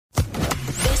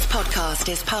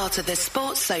podcast is part of the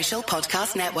Sports Social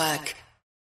Podcast Network.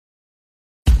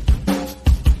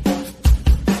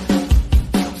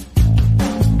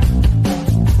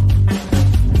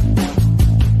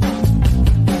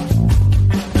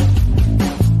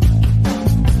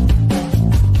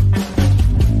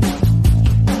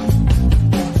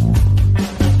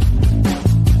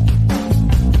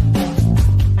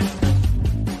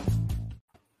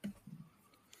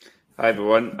 Hi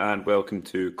everyone and welcome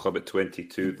to Club at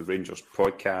 22, the Rangers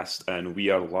podcast, and we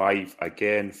are live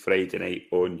again Friday night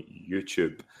on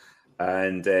YouTube.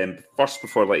 And first,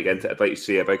 before I let you get into it, I'd like to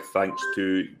say a big thanks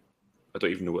to, I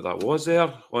don't even know what that was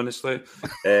there, honestly.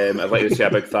 I'd like to say a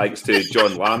big thanks to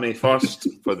John Lammy first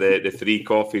for the 3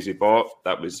 coffees he bought.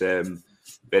 That was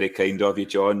very kind of you,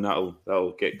 John.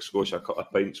 That'll get Scotia a couple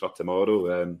of pints for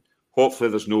tomorrow. Hopefully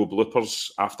there's no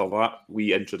bloopers after that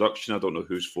wee introduction. I don't know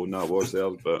whose phone that was there,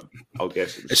 but I'll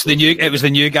guess it was It was the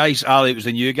new guys, Ali. It was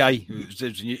the new guy. He's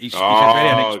very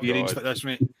inexperienced at this,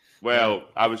 mate. Well,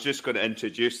 I was just going to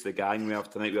introduce the gang we have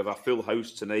tonight. We have a full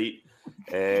house tonight.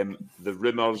 The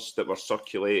rumours that were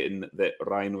circulating that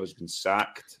Ryan has been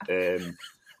sacked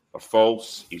are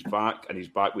false. He's back, and he's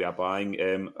back with a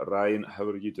bang. Ryan, how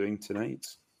are you doing tonight?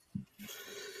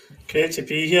 Great to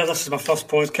be here. This is my first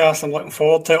podcast. I'm looking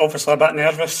forward to it. Obviously a bit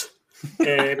nervous.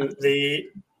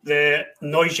 The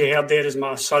noise you heard there is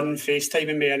my son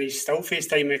FaceTiming me, and he's still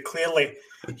FaceTiming me. Clearly,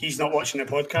 he's not watching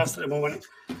the podcast at the moment.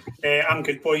 I'm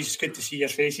good, boys. It's good to see your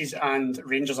faces, and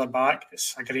Rangers are back.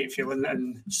 It's a great feeling,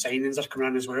 and signings are coming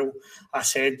in as well. I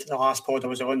said the last pod I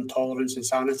was on, tolerance and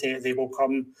sanity, they will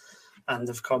come, and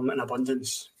they've come in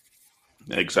abundance.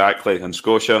 Exactly. And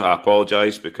Scotia, I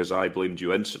apologise because I blamed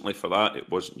you instantly for that. It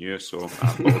wasn't you, so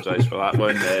I apologise for that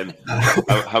one.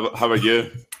 How are you?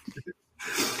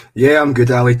 Yeah, I'm good,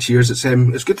 Ali. Cheers.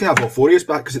 It's good to have all 4 of us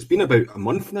back because it's been about a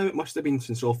month now. It must have been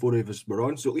since all 4 of us were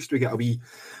on. So at least we get a wee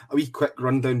quick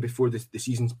rundown before the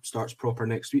season starts proper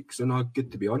next week. So no,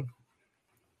 good to be on.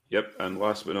 Yep. And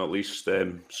last but not least,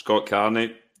 Scott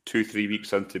Carney, 2-3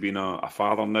 weeks into being a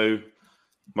father now.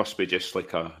 Must be just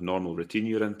like a normal routine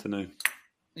you're into now.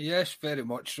 Yes, very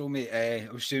much so, mate. I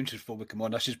was saying just before we come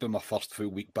on, this has been my first full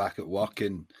week back at work,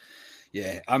 and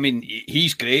yeah, I mean,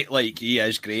 he's great, like, he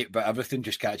is great, but everything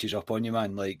just catches up on you,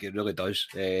 man, like, it really does,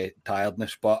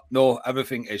 tiredness, but no,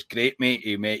 everything is great, mate.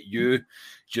 He met you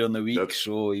during the week,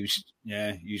 so he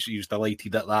was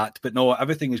delighted at that, but no,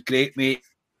 everything is great, mate,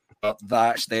 but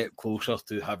that step closer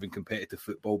to having competitive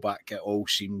football back, it all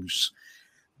seems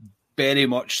very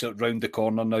much round the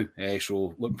corner now,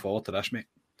 so looking forward to this, mate.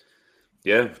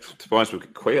 Yeah, to be honest, we've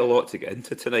got quite a lot to get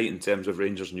into tonight in terms of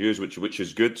Rangers news, which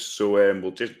is good. So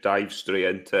we'll just dive straight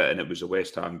into it. And it was a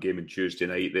West Ham game on Tuesday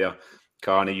night there.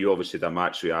 Carney, you obviously had a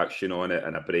match reaction on it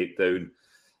and a breakdown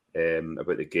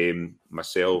about the game.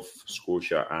 Myself,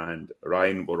 Scotia and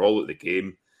Ryan were all at the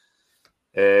game.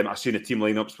 I've seen the team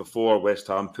lineups before. West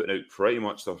Ham putting out pretty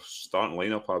much their starting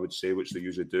lineup, I would say, which they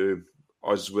usually do.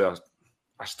 Us were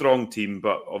a strong team,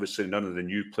 but obviously none of the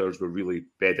new players were really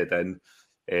bedded in.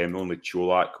 Only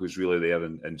Cholak was really there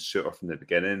and Suter from the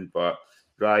beginning. But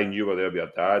Ryan, you were there with your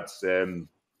dad.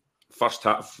 First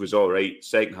half was all right.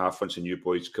 Second half, once the new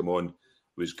boys come on,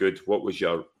 was good. What was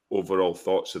your overall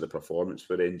thoughts of the performance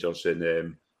for Rangers?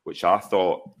 And which I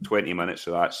thought 20 minutes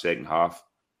of that second half,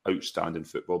 outstanding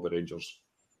football by Rangers.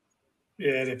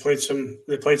 Yeah, they played some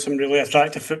really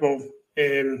attractive football.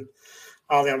 I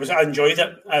enjoyed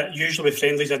it. Usually with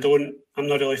friendlies, I'm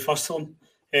not really fussed to them.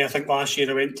 I think last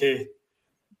year I went to,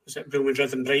 was it Real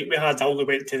Madrid and Brighton we had? I only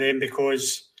went to them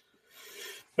because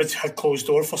we had closed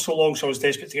door for so long, so I was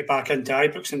desperate to get back into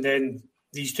Ibrox, and then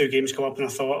these 2 games come up and I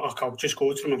thought, I'll just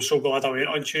go to them. I'm so glad I went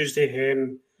on Tuesday.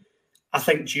 I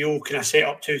think Gio kind of set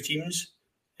up 2 teams.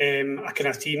 A kind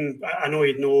of team, I know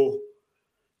he had no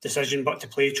decision but to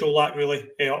play Cholak really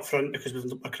up front because we're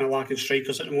kind of lacking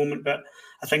strikers at the moment, but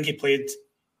I think he played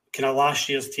kind of last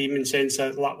year's team in sense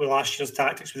of with last year's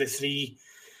tactics with the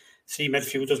three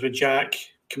midfielders with Jack.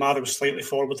 Kamara was slightly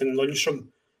forward in Lundstrom.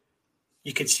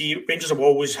 You could see Rangers will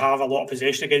always have a lot of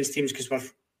possession against teams because we're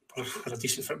a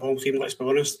decent football team, let's be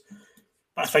honest.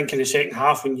 But I think in the second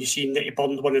half when you seen that he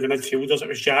burned one of the midfielders, it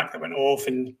was Jack that went off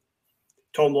and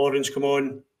Tom Lawrence come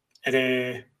on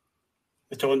and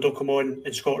Matondo come on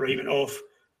and Scott Wright went off.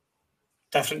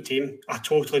 Different team, a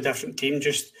totally different team.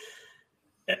 Just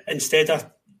instead of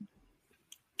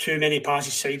too many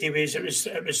passes sideways, it was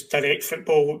direct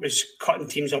football. It was cutting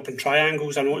teams up in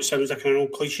triangles. I know it sounds like an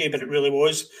old cliche, but it really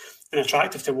was, and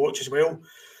attractive to watch as well.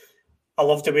 I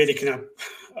love the way they kind of,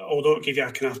 although it gave you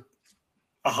a kind of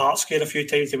a heart scare a few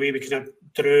times, the way we kind of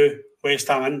drew West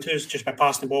Ham into us just by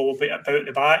passing the ball about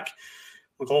the back.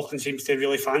 McLaughlin seems to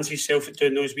really fancy himself at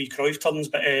doing those wee Cruyff turns,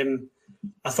 but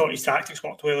I thought his tactics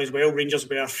worked well as well. Rangers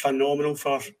were phenomenal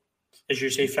for, as you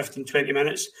say, 15, 20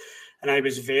 minutes, and I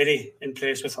was very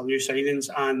impressed with our new signings,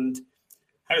 and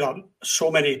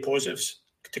so many positives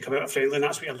to come out of friendly, and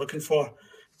that's what you're looking for.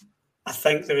 I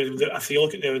think if you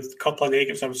look at the couple of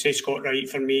negatives, I would say Scott Wright,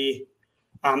 for me,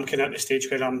 I'm kind of at the stage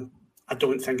where I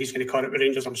don't think he's going to cut it with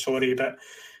Rangers, I'm sorry, but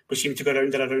we seem to go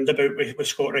round and around about with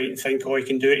Scott Wright and think, he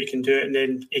can do it, and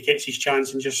then he gets his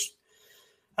chance and just,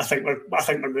 I think we're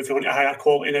moving on to higher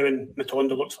quality now, and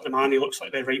Matondo looks like the man, he looks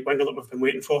like the right winger that we've been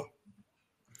waiting for.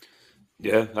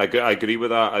 Yeah, I agree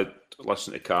with that. I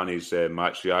listened to Carney's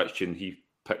match reaction. He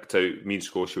picked out, me and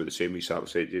Scotia were the same, we sat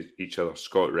beside each other.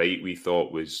 Scott Wright, we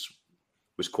thought was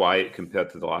quiet compared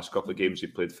to the last couple of games he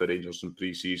played for Rangers in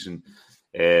pre-season.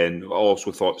 And I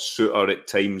also thought Suter at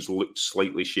times looked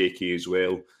slightly shaky as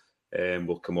well.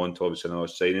 We'll come on to obviously another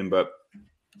signing. But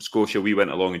Scotia, we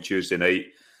went along on Tuesday night,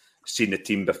 seen the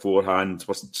team beforehand,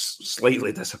 was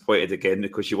slightly disappointed again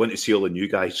because you want to see all the new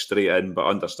guys straight in, but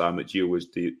understand what Gio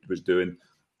was doing.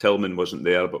 Tillman wasn't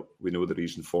there, but we know the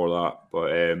reason for that.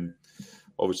 But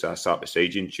obviously I sat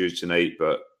beside you on Tuesday night,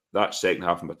 but that second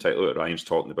half in particular that Ryan's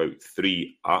talking about,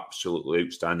 3 absolutely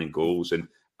outstanding goals. And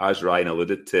as Ryan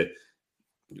alluded to,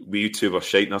 we two were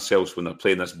shiting ourselves when they're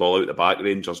playing this ball out the back,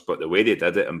 Rangers, but the way they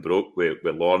did it and broke with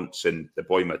Lawrence and the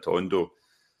boy Matondo,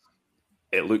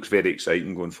 it looks very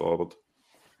exciting going forward.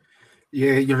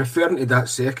 Yeah, you're referring to that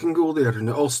second goal there, and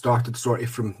it all started sort of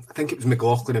from, I think it was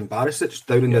McLaughlin and Barisic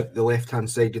down in the left-hand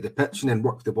side of the pitch, and then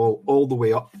worked the ball all the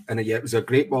way up. And it was a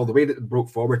great ball. The way that it broke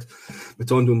forward,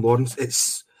 Matondo and Lawrence,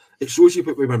 it shows you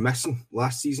what we were missing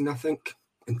last season, I think,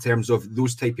 in terms of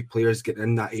those type of players getting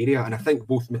in that area. And I think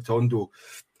both Matondo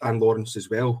and Lawrence as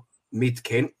well made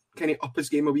Kent kind of up his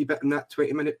game a wee bit in that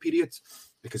 20-minute period,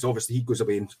 because obviously he goes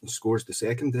away and scores the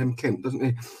second, Kent, doesn't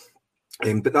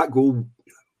he? But that goal,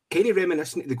 kind of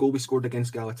reminiscent of the goal we scored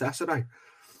against Galatasaray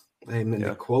in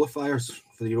the qualifiers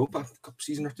for the Europa Cup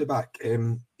season or two back.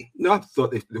 No, I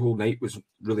thought the whole night was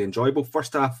really enjoyable.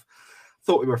 First half,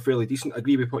 thought we were fairly decent. I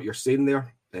agree with what you're saying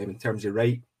there in terms of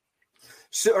Wright.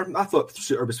 Suter, I thought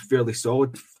Suter was fairly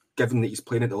solid, given that he's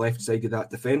playing at the left side of that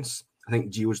defence. I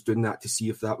think Gio's doing that to see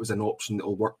if that was an option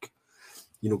that'll work,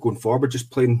 going forward. Just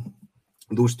playing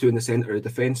those two in the centre of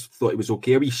defence. Thought it was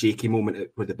okay. A wee shaky moment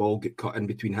where the ball got cut in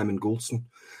between him and Goldson.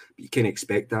 But you can't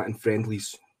expect that in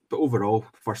friendlies. But overall,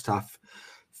 first half,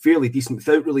 fairly decent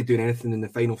without really doing anything in the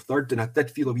final third. And I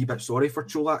did feel a wee bit sorry for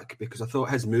Čolak because I thought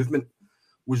his movement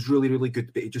was really, really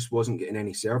good, but he just wasn't getting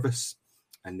any service.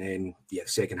 And then, the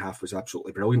second half was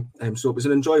absolutely brilliant. So it was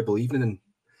an enjoyable evening. And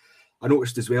I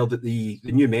noticed as well that the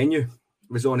new menu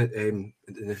was on it in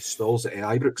the stalls at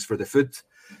Ibrox for the food.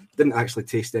 Didn't actually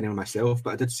taste any myself,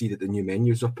 but I did see that the new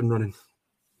menu's up and running.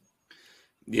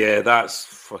 Yeah, that's,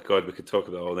 for God, we could talk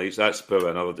about all night. That's about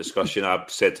another discussion. I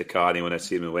said to Carney when I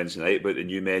see him on Wednesday night about the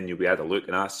new menu, we had a look,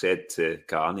 and I said to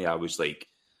Carney, I was like,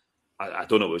 I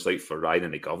don't know what it was like for Ryan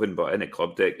and the Govan, but in the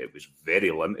club deck, it was very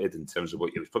limited in terms of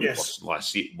what you was probably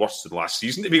worse than last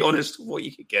season, to be honest, what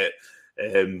you could get.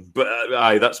 But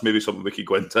that's maybe something we could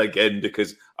go into again,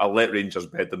 because I'll let Rangers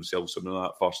bed themselves on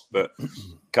that first. But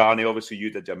Carney, obviously, you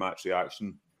did your match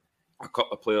reaction. A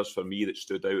couple of players for me that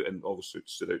stood out, and obviously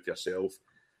stood out to yourself.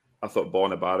 I thought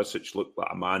Borna Barisic looked like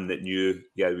a man that knew,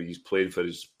 he's playing for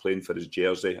his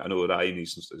jersey. I know Ryan,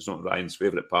 he's not Ryan's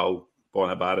favourite pal,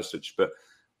 Borna Barisic, but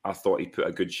I thought he put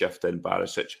a good shift in,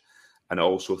 Barisic. And I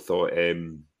also thought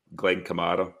Glenn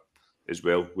Kamara as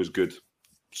well was good.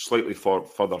 Slightly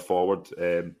further forward,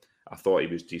 I thought he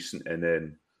was decent. And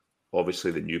then obviously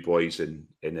the new boys in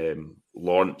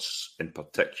Lawrence in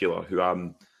particular, who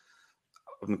I'm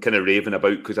kind of raving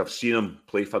about because I've seen him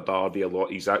play for Derby a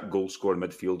lot. He's that goal-scoring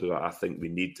midfielder that I think we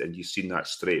need, and you've seen that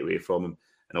straight away from him.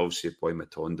 And obviously, boy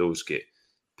Matondo's get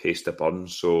pace to burn.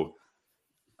 So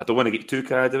I don't want to get too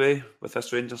carried away with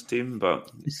this Rangers team,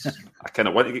 but I kind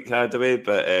of want to get carried away.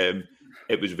 But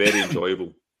it was very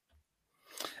enjoyable.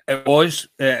 It was.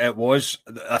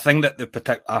 I think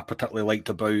that I particularly liked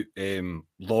about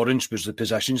Lawrence was the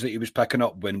positions that he was picking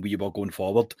up when we were going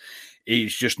forward.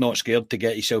 He's just not scared to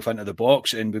get himself into the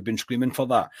box, and we've been screaming for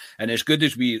that. And as good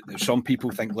as some people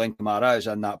think Glenn Kamara is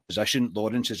in that position,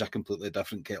 Lawrence is a completely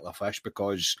different kettle of fish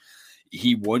because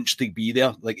he wants to be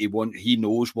there. He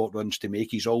knows what runs to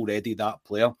make. He's already that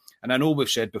player. And I know we've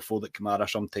said before that Kamara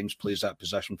sometimes plays that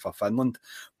position for Finland,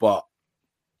 but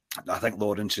I think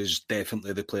Lawrence is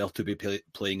definitely the player to be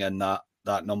playing in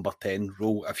that number 10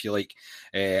 role, if you like.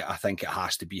 I think it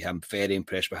has to be him. Very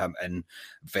impressed with him and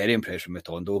very impressed with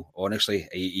Matondo. Honestly,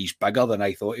 he's bigger than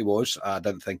I thought he was. I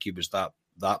didn't think he was that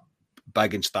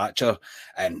big in stature,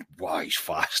 and wow, he's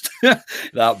fast.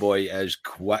 That boy is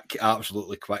quick,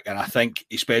 absolutely quick, and I think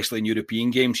especially in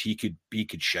European games he could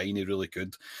shine. He really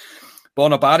could.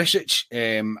 Borna Barisic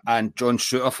and John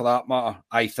Souttar, for that matter,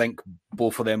 I think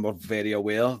both of them were very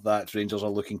aware that Rangers are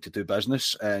looking to do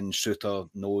business, and Souttar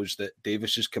knows that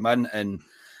Davis has come in, and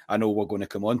I know we're going to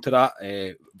come on to that,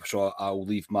 so I'll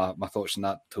leave my thoughts on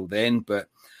that till then. But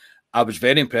I was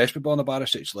very impressed with Borna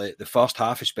Barisic. Like the first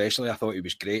half, especially, I thought he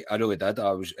was great. I really did.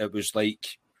 It was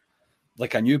like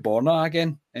a new Borna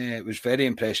again. It was very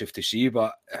impressive to see.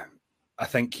 But I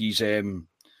think he's the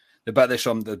bit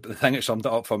that the thing that summed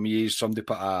it up for me is somebody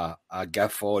put a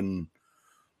GIF on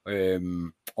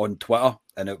Twitter,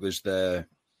 and it was the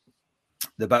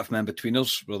bit from In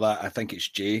Betweeners where that, I think it's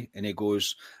Jay, and he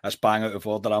goes, "That's bang out of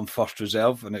order, I'm first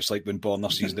reserve," and it's like when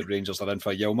Borna sees that Rangers are in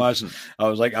for Yilmaz. I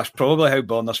was like, that's probably how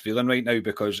Borna's feeling right now,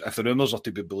 because if the rumours are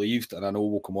to be believed, and I know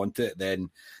we'll come on to it,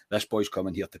 then this boy's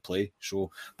coming here to play.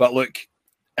 So, but look,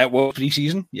 it was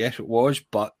pre-season, yes it was,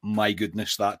 but my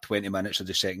goodness, that 20 minutes of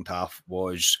the second half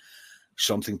was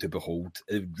something to behold.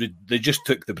 They just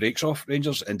took the brakes off,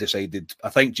 Rangers, and decided, I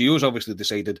think Gio's obviously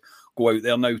decided, go out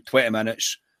there now, 20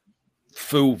 minutes,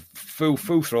 full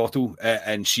throttle,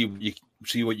 and see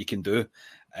what you can do.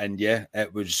 And yeah,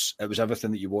 it was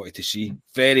everything that you wanted to see.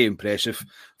 Very impressive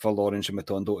for Lawrence and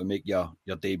Matondo to make your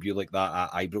debut like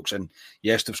that at Ibrox. And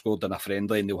yes, they've scored in a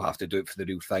friendly and they'll have to do it for the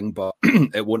real thing, but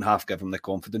it won't have given them the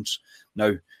confidence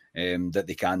now that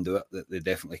they can do it, that they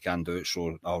definitely can do it.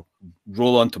 So I'll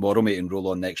roll on tomorrow, mate, and roll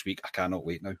on next week. I cannot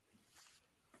wait now.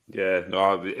 Yeah,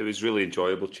 no, it was really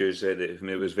enjoyable Tuesday. I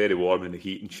mean, it was very warm in the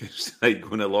heat and Tuesday night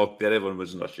going along there. Everyone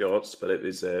was in their shorts, but it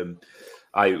was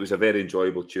a very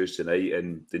enjoyable Tuesday night,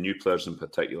 and the new players in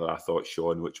particular I thought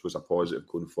shone, which was a positive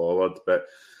going forward. But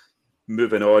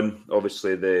moving on,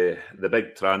 obviously the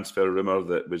big transfer rumour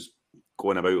that was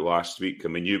going about last week,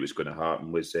 and we knew it was going to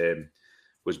happen, was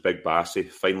Big Bassey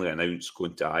finally announced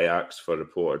going to Ajax for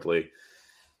reportedly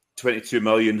 22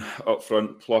 million up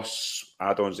front plus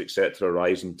add-ons, etc.,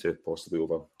 rising to possibly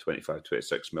over 25,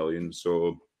 26 million.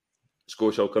 So,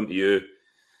 Scotia, I'll come to you.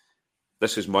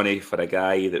 This is money for a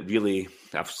guy that really,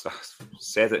 I've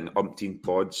said it in umpteen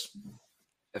pods,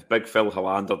 if Big Phil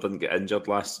Hollander didn't get injured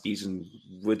last season,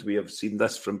 would we have seen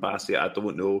this from Bassey? I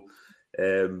don't know.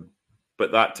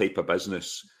 But that type of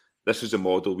business, this is a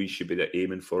model we should be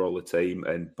aiming for all the time,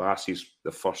 and Bassey's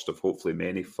the first of hopefully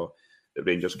many for the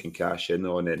Rangers can cash in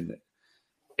on, and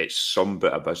it's some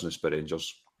bit of business by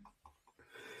Rangers.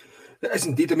 It is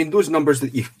indeed. I mean, those numbers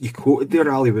that you quoted there,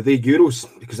 Ali, were they euros?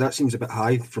 Because that seems a bit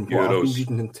high from what I've been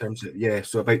reading in terms of,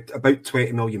 so about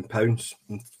 £20 million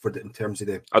in terms of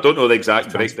the... I don't know the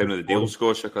exact breakdown of the deal,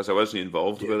 Scotia, because I wasn't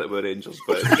involved with it with Rangers.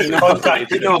 But you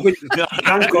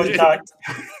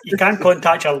can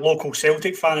contact a local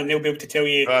Celtic fan and they'll be able to tell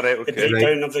you the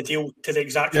breakdown of the deal to the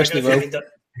exact figure if you need it.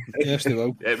 Yes, they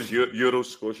will. It was Euros,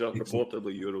 Scotia,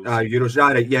 reportedly Euros. Euros,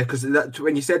 right, yeah, because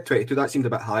when you said 22, that seemed a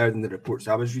bit higher than the reports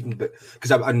I was reading, but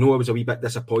because I know I was a wee bit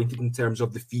disappointed in terms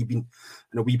of the fee being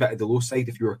and a wee bit of the low side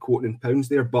if you were quoting in pounds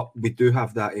there, but we do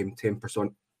have that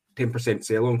 10%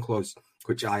 sell-on clause,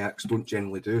 which Ajax don't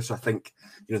generally do, so I think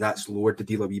that's lowered the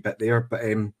deal a wee bit there, but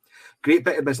great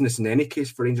bit of business in any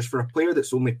case for Rangers, for a player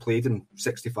that's only played in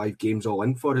 65 games all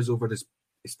in for us over his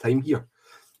time here,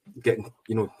 getting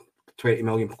 20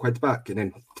 million quid back and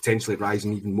then potentially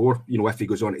rising even more, if he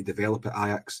goes on to develop at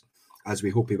Ajax, as we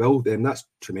hope he will, then that's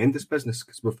tremendous business,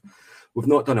 because we've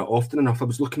not done it often enough. I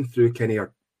was looking through kind of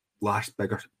our last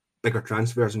bigger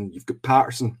transfers, and you've got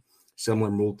Patterson,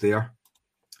 similar mould there,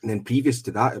 and then previous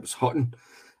to that it was Hutton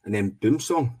and then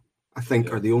Boomsong, I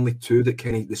think, are the only two that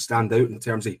kind of stand out in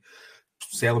terms of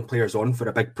selling players on for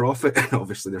a big profit. And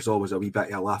obviously there's always a wee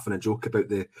bit of a laugh and a joke about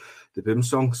the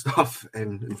Boomsong stuff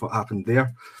and what happened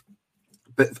there.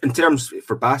 But in terms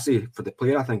for Bassey, for the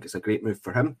player, I think it's a great move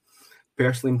for him.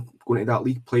 Personally, going to that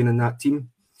league, playing in that team,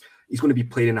 he's going to be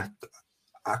playing in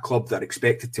a club that are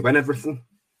expected to win everything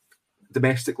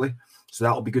domestically. So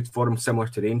that'll be good for him, similar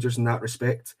to Rangers in that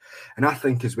respect. And I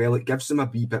think as well, it gives him a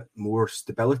wee bit more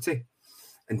stability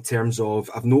in terms of,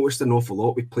 I've noticed an awful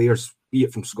lot with players, be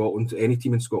it from Scotland, any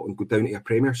team in Scotland, go down to a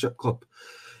Premiership club.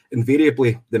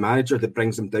 Invariably, the manager that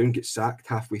brings them down gets sacked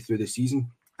halfway through the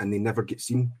season, and they never get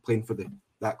seen playing for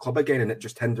that club again, and it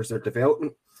just hinders their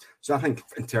development. So I think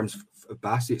in terms of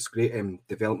Bassey, it's great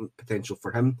development potential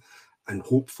for him, and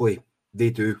hopefully they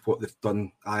do what they've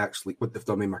done, what they've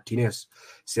done with Martinez,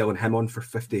 selling him on for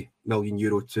 €50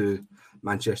 million to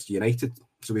Manchester United.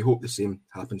 So we hope the same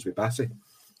happens with Bassey.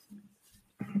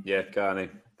 Yeah, Carney,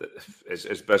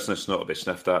 Is business not to be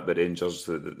sniffed at by Rangers?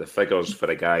 The figures for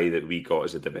a guy that we got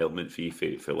as a development fee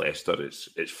for Leicester,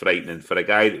 it's frightening. For a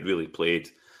guy that really played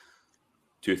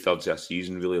 2/3 of a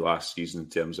season, really last season, in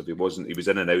terms of he was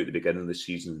in and out at the beginning of the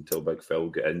season until Big Phil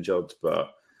got injured,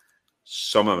 but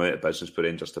some amount of business for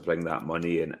Rangers to bring that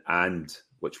money in, and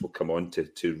which will come on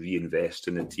to reinvest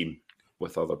in the team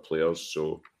with other players.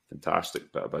 So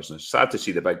fantastic bit of business. Sad to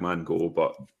see the big man go,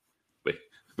 but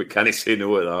we can't say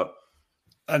no to that.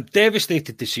 I'm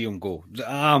devastated to see him go.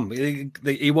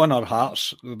 He won our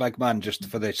hearts, the big man, just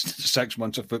for the 6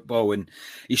 months of football, and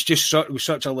he's just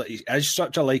such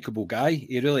a likeable guy.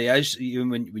 He really is. Even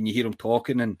when you hear him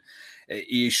talking, and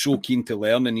he's so keen to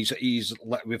learn, and he's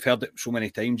we've heard it so many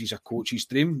times. He's a coach's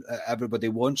dream. Everybody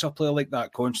wants a player like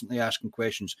that, constantly asking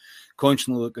questions,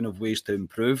 constantly looking of ways to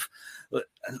improve.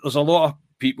 There's a lot of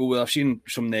people where I've seen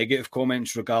some negative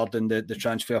comments regarding the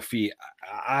transfer fee.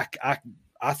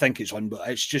 I think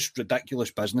it's just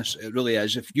ridiculous business. It really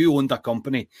is. If you owned a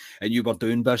company and you were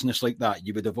doing business like that,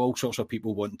 you would have all sorts of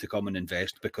people wanting to come and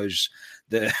invest, because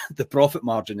the profit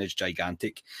margin is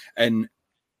gigantic. And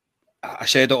I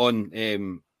said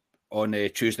it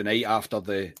on Tuesday night after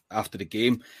the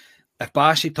game. If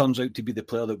Bassey turns out to be the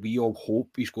player that we all hope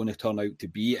he's going to turn out to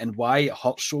be, and why it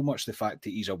hurts so much the fact that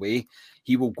he's away,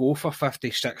 he will go for 50,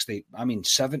 60,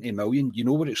 70 million. You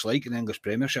know what it's like in the English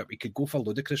Premiership. He could go for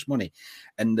ludicrous money.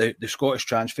 And the Scottish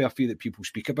transfer fee that people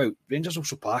speak about, Rangers will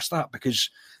surpass that,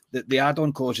 because the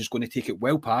add-on clause is going to take it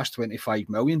well past 25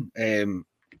 million.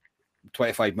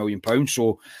 £25 million.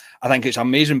 So I think it's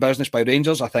amazing business by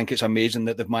Rangers. I think it's amazing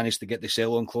that they've managed to get the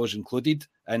sell-on clause included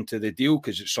into the deal,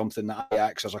 because it's something that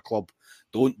Ajax as a club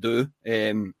don't do.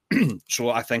 So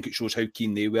I think it shows how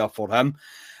keen they were for him.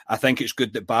 I think it's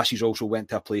good that Bassey's also went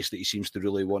to a place that he seems to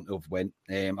really want to have went.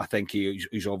 I think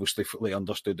he's obviously fully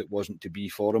understood it wasn't to be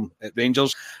for him at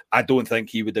Rangers. I don't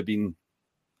think he would have been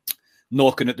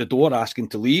knocking at the door asking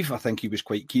to leave. I think he was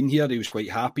quite keen here. He was quite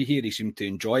happy here. He seemed to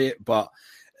enjoy it, but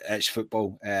it's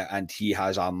football, and he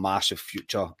has a massive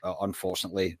future,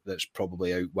 unfortunately, that's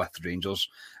probably out with Rangers.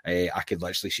 I could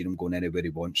literally see him going anywhere he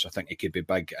wants. I think he could be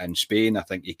big in Spain. I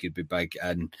think he could be big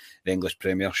in the English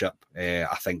Premiership.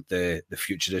 I think the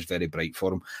future is very bright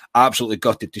for him. Absolutely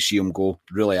gutted to see him go,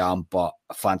 really am, but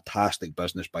a fantastic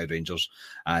business by Rangers.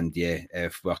 And yeah,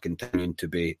 if we're continuing to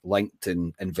be linked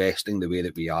and investing the way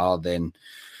that we are, then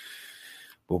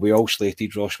we all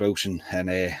slated Ross Wilson, and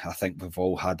I think we've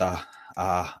all had a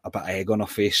bit of egg on our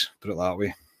face, put it that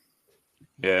way.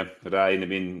 Yeah, Ryan, I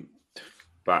mean,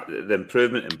 but the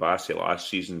improvement in Bassey last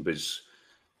season was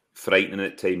frightening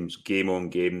at times, game on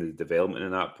game, the development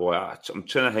in that boy. I'm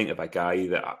trying to think of a guy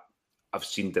that I've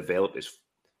seen develop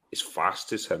as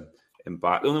fast as him.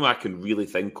 The only one I can really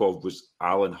think of was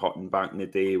Alan Hutton back in the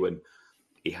day, when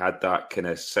he had that kind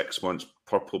of 6 months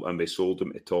purple and we sold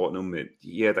him to Tottenham.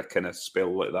 He had a kind of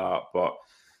spell like that, but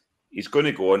he's going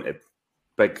to go on to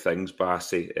big things,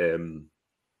 Bassey.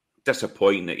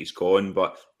 Disappointing that he's gone,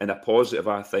 but in a positive,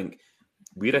 I think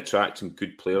we're attracting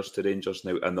good players to Rangers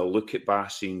now, and they'll look at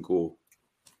Bassey and go,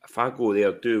 if I go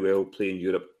there, do well, play in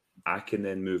Europe, I can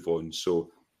then move on.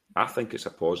 So I think it's a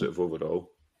positive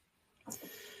overall.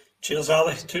 Cheers,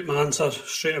 Ali. Took my answer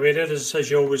straight away there, as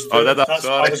you always do. Oh, that's what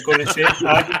I was going to say.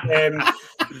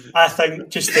 I think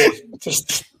just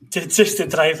to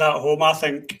drive that home, I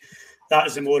think that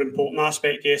is the more important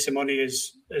aspect. Yes, the money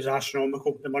is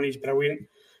astronomical. The money's brilliant.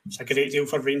 It's a great deal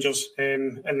for Rangers,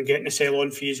 and getting the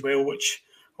sell-on fee as well, which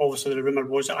obviously the rumour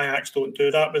was that Ajax don't do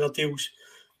that with their deals.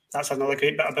 That's another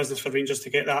great bit of business for Rangers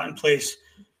to get that in place.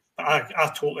 But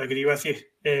I totally agree with you.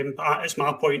 But it's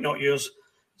my point, not yours.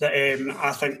 That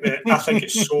I think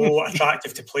it's so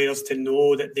attractive to players to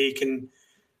know that they can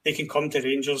come to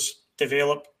Rangers,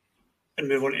 develop, and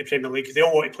move on to the Premier League. They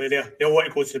all want to play there. They all want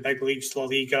to go to the big leagues, La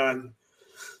Liga and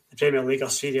the Premier League or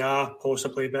Serie A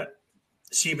possibly. But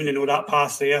see, when they know that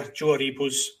path there, Joe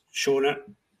Aribo's shown it,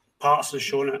 Patterson's has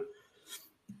shown it,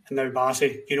 and now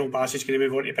Bassey. Bassey's going to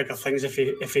move on to bigger things if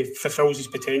he fulfills his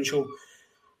potential.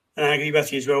 And I agree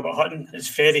with you as well about Hutton.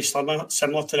 It's very similar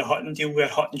to the Hutton deal, where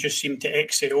Hutton just seemed to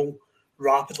excel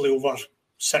rapidly over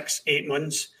 6-8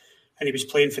 months, and he was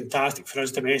playing fantastic for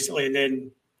us domestically. And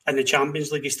then in the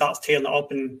Champions League, he starts tearing it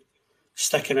up and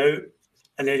sticking out,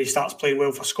 and then he starts playing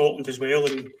well for Scotland as well.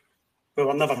 And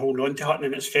we're never holding on to Hutton,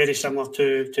 and it's very similar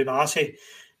to Bassey.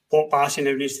 What Bassey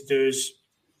now needs to do is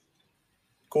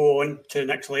go on to the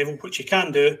next level, which he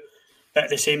can do, but at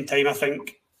the same time, I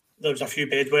think there was a few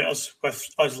bedwetters with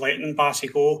us letting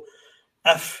Bassey go.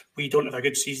 If we don't have a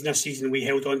good season this season, we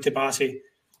held on to Bassey,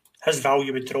 his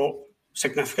value would drop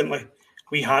significantly.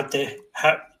 We had to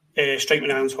strike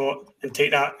when iron's hot and take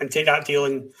that deal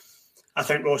and I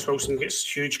think Ross Wilson gets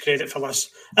huge credit for this,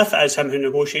 if it is him who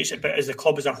negotiates it. But as the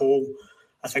club as a whole,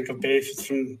 I think I've benefited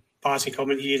from Bassey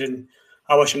coming here, and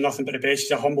I wish him nothing but the best.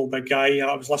 He's a humble big guy.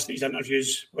 I was listening to his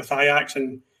interviews with Ajax,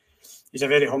 and he's a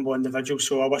very humble individual,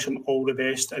 so I wish him all the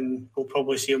best, and we'll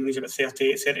probably see him when he's about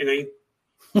 38, 39.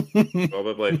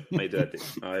 Probably. Might do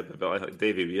like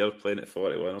Davy Weir playing at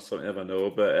 41 or something, I never know.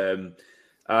 But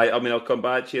I mean, I'll come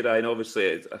back to you, Ryan. Obviously,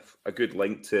 it's a good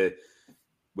link to,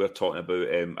 we're talking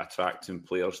about attracting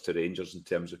players to Rangers in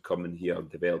terms of coming here,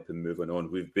 developing, moving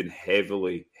on. We've been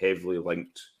heavily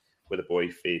linked with a boy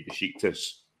for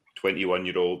Besiktas,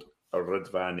 21-year-old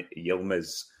Ridvan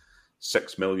Yilmaz.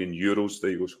 €6 million, the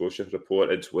Eagle Scotia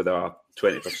reported, with a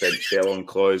 20% sell-on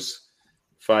clause,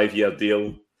 5-year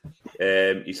deal.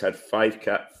 He's had five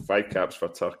caps for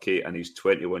Turkey, and he's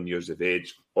 21 years of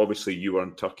age. Obviously, you were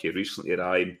in Turkey recently,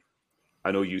 Ryan.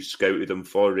 I know you scouted him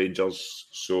for Rangers.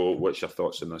 So, what's your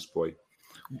thoughts on this boy?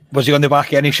 Was he on the back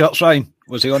of any shirts, Ryan?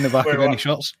 Was he on the back of any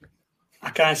shirts? I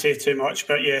can't say too much,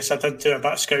 but yes, I did do a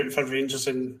bit of scouting for Rangers,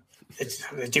 and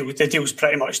the deal's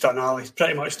pretty much done, Ali.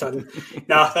 Pretty much done.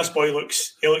 This boy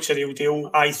looks a real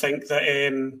deal. I think that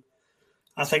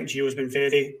Gio's been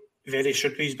very, very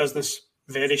shrewd with his business.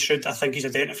 Very shrewd. I think he's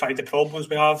identified the problems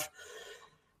we have.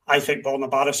 I think Borna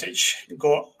Barisic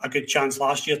got a good chance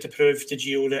last year to prove to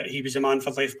Gio that he was a man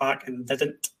for left back and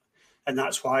didn't. And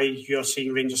that's why you're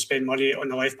seeing Rangers spend money on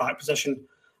the left back position.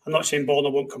 I'm not saying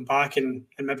Borna won't come back and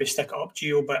maybe stick it up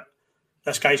Gio, but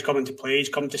this guy's coming to play. He's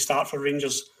come to start for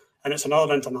Rangers, and it's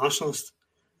another internationalist.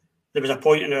 There was a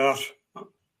point in our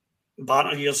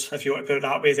banter years, if you want to put it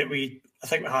that way, that I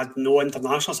think we had no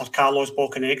internationals. Our Carlos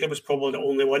Bocanegra was probably the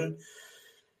only one.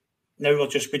 Now we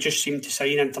just seem to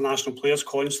sign international players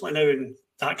constantly now, and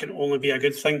that can only be a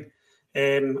good thing.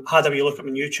 Had a wee look at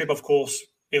him on YouTube, of course.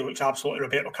 He looks absolutely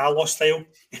Roberto Carlos style.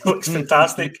 He looks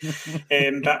fantastic.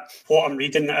 But what I'm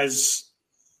reading is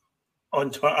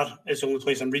on Twitter is the only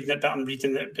place I'm reading it. But I'm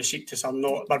reading that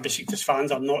Besiktas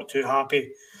fans are not too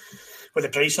happy with the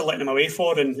price they're letting him away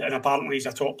for, and apparently he's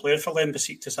a top player for them.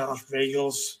 Besiktas are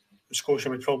regulars. Scotia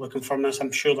would probably confirm this.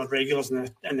 I'm sure they're regulars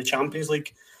in the Champions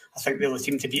League. I think they're the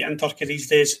team to beat in Turkey these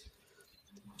days.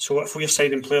 So if we're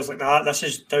signing players like that, this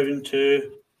is down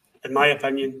to, in my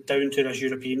opinion, down to this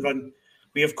European run.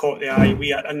 We have caught the eye.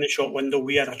 We are in the shop window.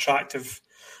 We are an attractive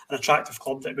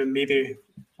club that we maybe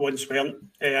once weren't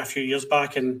a few years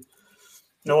back. And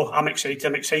no, I'm excited.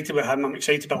 I'm excited with him. I'm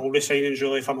excited about all the signings,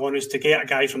 really, if I'm honest. To get a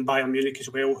guy from Bayern Munich as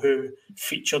well who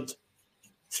featured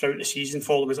throughout the season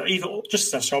for them, even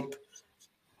just as a sub,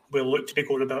 will look to be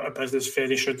going about a business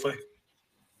very shrewdly.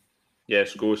 Yeah,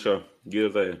 Scotia, you're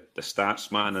the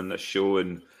stats man in this show,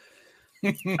 and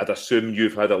I'd assume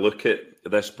you've had a look at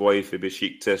this boy for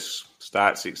Besiktas,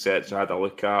 stats, etc. Had a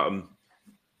look at him.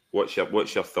 What's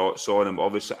your thoughts on him?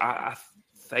 Obviously, I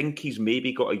think he's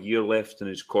maybe got a year left in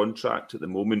his contract at the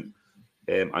moment.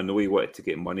 I know he wanted to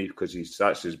get money because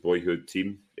that's his boyhood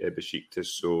team, Besiktas.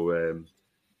 So,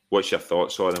 what's your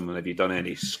thoughts on him? And have you done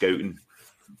any scouting?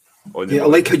 I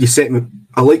like how you set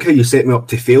me up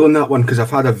to fail on that one, because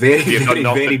I've had a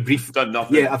very brief.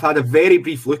 Yeah, I've had a very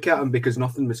brief look at him because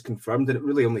nothing was confirmed, and it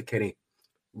really only kind of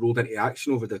rolled into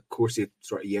action over the course of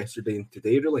sort of yesterday and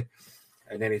today, really.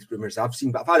 And any rumours I've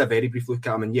seen, but I've had a very brief look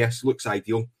at him, and yes, looks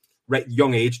ideal. Right,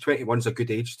 young age, 21's a good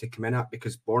age to come in at,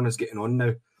 because Borna's getting on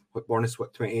now. Borna's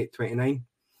 28, 29.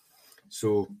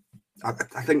 So I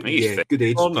think good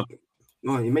age.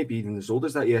 No, he might be even as old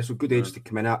as that, yeah. So good age to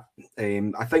come in at.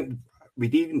 I think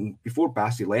we'd even, before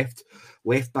Bassey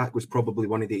left back was probably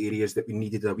one of the areas that we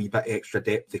needed a wee bit extra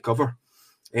depth to cover.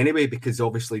 Anyway, because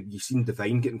obviously you've seen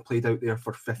Devine getting played out there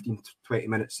for 15 to 20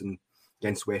 minutes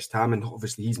against West Ham, and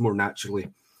obviously he's more naturally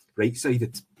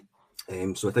right-sided.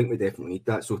 So I think we definitely need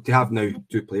that. So to have now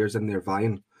two players in there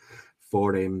vying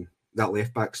for that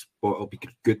left-back spot will be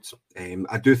good.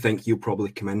 I do think he'll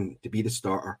probably come in to be the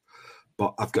starter.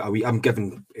 But I'm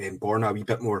giving Borna a wee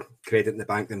bit more credit in the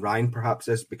bank than Ryan perhaps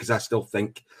is, because I still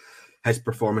think his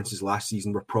performances last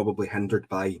season were probably hindered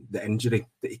by the injury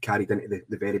that he carried into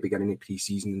the very beginning of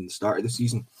pre-season and the start of the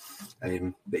season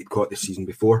that he'd caught the season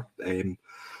before.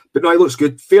 But no, he looks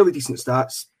good. Fairly decent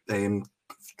stats.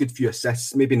 Good few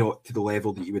assists. Maybe not to the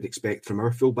level that you would expect from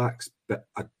our fullbacks, but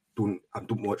I don't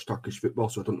watch Turkish football,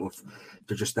 so I don't know if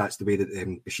they're just that's the way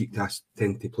that Besiktas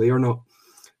tend to play or not.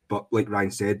 But like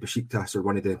Ryan said, Besiktas are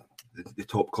one of the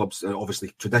top clubs,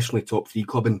 obviously traditionally top 3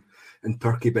 club in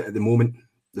Turkey, but at the moment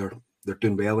they're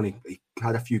doing well, and he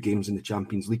had a few games in the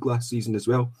Champions League last season as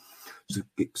well. So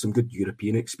get some good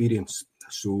European experience.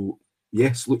 So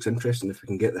yes, looks interesting if we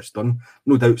can get this done.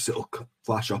 No doubts it'll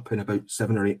flash up in about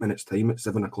 7 or 8 minutes time at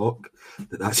 7 o'clock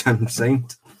that's him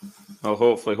signed. Well,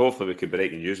 hopefully we can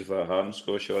break news if that happens,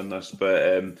 Scotia, on this.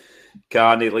 But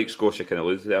Carney, like Scotia kind of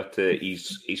alluded there to,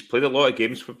 he's played a lot of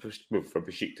games for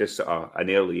Besiktas at an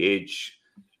early age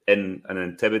in an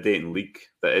intimidating league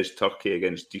that is Turkey,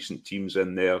 against decent teams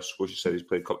in there. Scotia said he's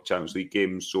played a couple of Champions League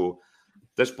games, so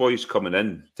this boy's coming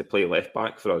in to play left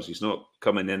back for us. He's not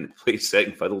coming in to play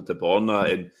second fiddle to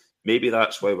Borna, and maybe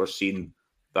that's why we're seeing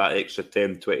that extra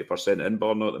 10-20% in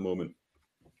Borna at the moment.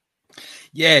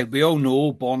 Yeah, we all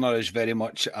know Borna is very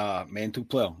much a mental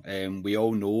player. We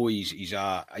all know he's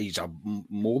a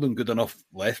more than good enough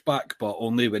left back, but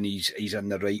only when he's in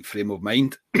the right frame of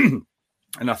mind.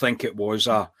 And I think it was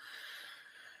a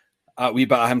wee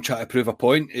bit of him trying to prove a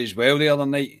point as well the other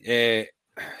night.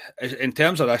 In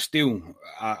terms of this deal,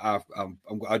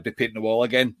 I'd be painting the wall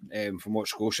again. From what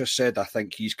Scotia said, I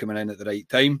think he's coming in at the right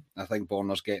time. I think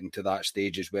Borna's getting to that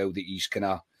stage as well that he's kind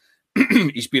of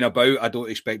he's been about. I don't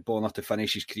expect Borna to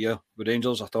finish his career with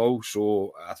Rangers at all.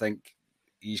 So I think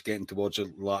he's getting towards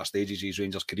the last stages of his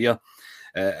Rangers career.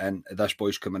 And this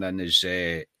boy's coming in as,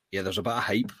 there's a bit of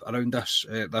hype around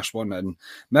this one. And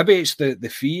maybe it's the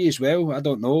fee as well. I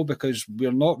don't know, because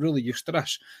we're not really used to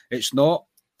this. It's not,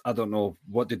 I don't know,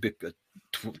 what did be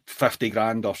 50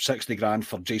 grand or 60 grand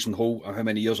for Jason Holt how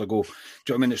many years ago? Do you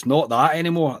know what I mean? It's not that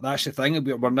anymore. That's the thing.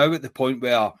 We're now at the point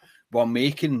where we're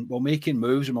making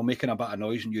moves and we're making a bit of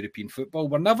noise in European football.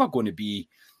 We're never going to be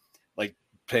like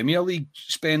Premier League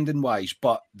spending wise,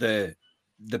 but the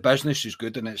business is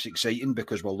good and it's exciting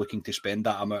because we're looking to spend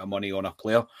that amount of money on a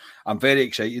player. I'm very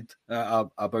excited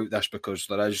about this because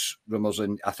there is rumours,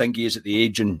 and I think he is at the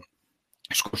age, and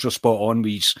Scotia spot on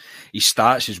with his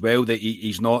stats as well, that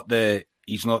he's not the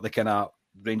kind of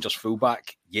Rangers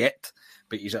fullback yet,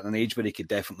 but he's at an age where he could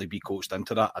definitely be coached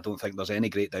into that. I don't think there's any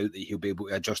great doubt that he'll be able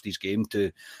to adjust his game to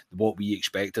what we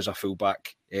expect as a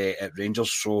fullback at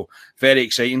Rangers. So very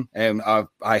exciting.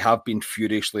 I have been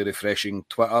furiously refreshing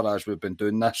Twitter as we've been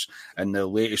doing this, and the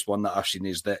latest one that I've seen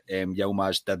is that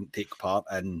Yilmaz didn't take part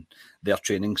in their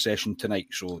training session tonight,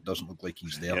 so it doesn't look like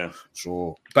he's there. Yeah.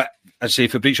 So, but as I say,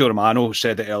 Fabrizio Romano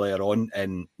said it earlier on,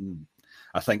 and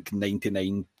I think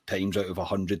 99 times out of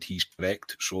 100 he's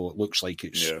correct, so it looks like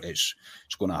it's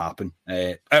going to happen.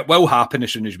 It will happen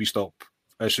as soon as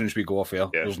we go off air.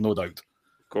 There's no doubt.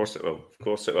 Of course it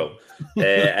will.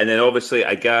 And then obviously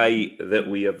a guy that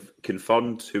we have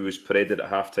confirmed who was paraded at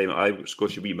halftime.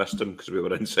 Scotia, we missed him because we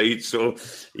were inside, so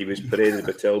he was paraded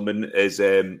by Tillman, is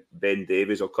Ben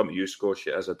Davies. I'll come to you,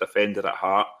 Scotia, as a defender at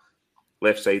heart,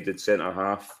 left-sided centre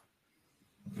half.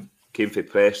 Came from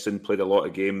Preston, played a lot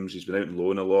of games. He's been out on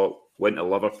loan a lot. Went to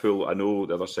Liverpool. I know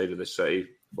the other side of the city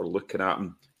were looking at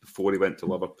him before he went to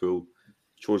Liverpool.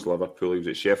 Chose Liverpool. He was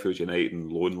at Sheffield United on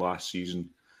loan last season.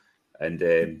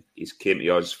 And he's came to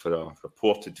us for a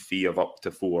reported fee of up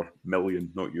to 4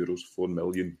 million, not euros, £4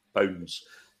 million.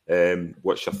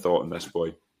 What's your thought on this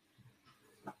boy?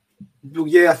 Well,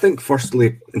 yeah, I think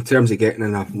firstly, in terms of getting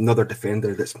in another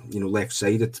defender that's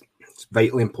left-sided, it's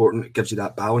vitally important. It gives you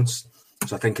that balance.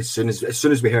 So I think as soon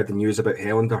as we heard the news about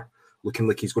Helander looking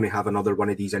like he's going to have another one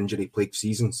of these injury-plagued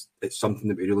seasons, it's something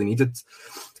that we really needed,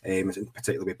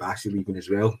 particularly with Bassi leaving as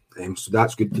well. So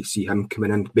that's good to see him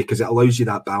coming in, because it allows you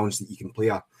that balance that you can play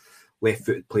a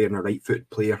left-footed player and a right-footed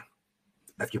player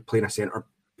if you're playing a centre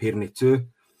pairing of two.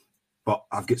 But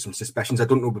I've got some suspicions. I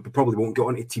don't know, we probably won't get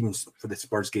onto teams for the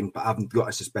Spurs game, but I've got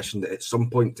a suspicion that at some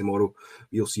point tomorrow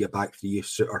we'll see a back three of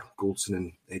Suter,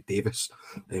 Goldson and Davis,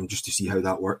 just to see how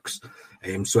that works.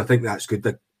 So I think that's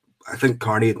good. I think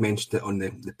Carney had mentioned it on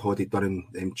the pod he'd done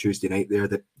on Tuesday night there,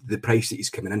 that the price that he's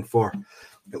coming in for,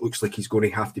 it looks like he's going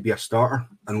to have to be a starter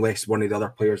unless one of the other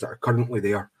players that are currently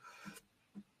there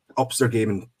ups their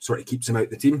game and sort of keeps him out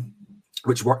the team,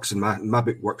 which works in my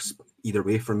book, works either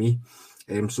way for me.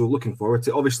 So looking forward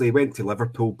to it. Obviously he went to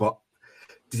Liverpool, but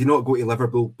did he not go to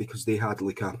Liverpool because they had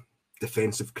like a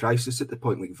defensive crisis at the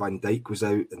point? Like Van Dijk was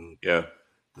out and the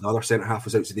other centre half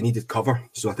was out, so they needed cover.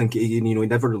 So I think he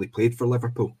never really played for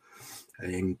Liverpool.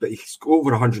 But he's got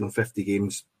over 150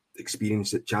 games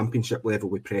experience at Championship level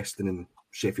with Preston and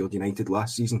Sheffield United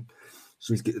last season.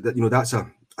 So he's that's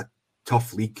a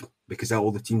tough league because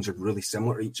all the teams are really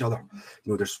similar to each other.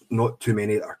 There's not too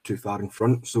many that are too far in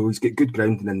front. So he's got good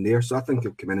grounding in there. So I think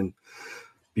he'll come in and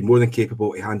be more than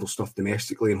capable to handle stuff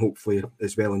domestically and hopefully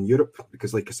as well in Europe.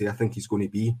 Because like I say, I think he's going to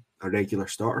be a regular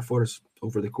starter for us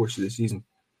over the course of the season.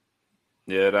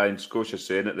 Yeah, Ryan, Scotia's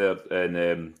saying it there,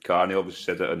 and Carney obviously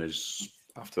said it on his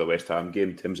after the West Ham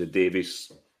game in terms of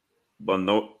Davies. We're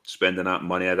not spending that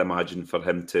money, I'd imagine, for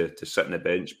him to sit on the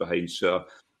bench behind Suter.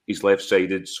 He's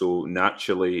left-sided, so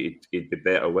naturally he'd be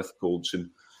better with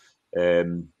Goldson.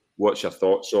 What's your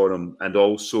thoughts on him? And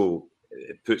also,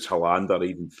 it puts Hollander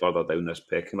even further down this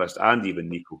pecking list, and even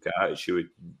Nico Katic, who we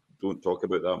don't talk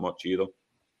about that much either.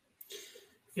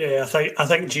 Yeah, I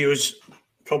think Gio's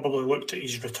probably looked at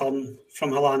his return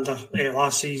from Hollander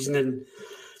last season, and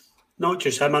not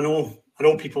just him. I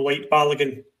know people liked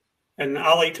Balogun, and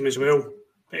I liked him as well.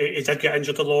 He did get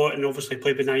injured a lot, and obviously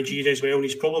played with Nigeria as well. And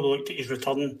he's probably looked at his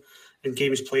return and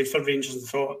games played for Rangers and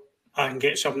thought, I can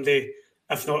get somebody,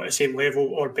 if not at the same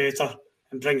level or better,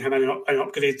 and bring him in an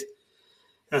upgrade.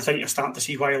 And I think you're starting to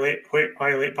see why I let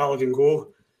Balogun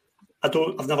go.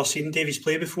 I've never seen Davies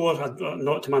play before,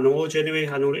 not to my knowledge anyway.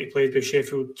 I know that he played with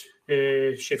Sheffield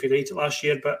United last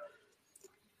year, but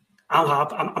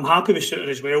I'm happy with Suter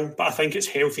as well. But I think it's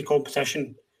healthy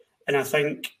competition, and I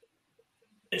think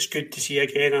it's good to see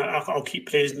again. I'll keep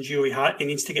praising Gio. He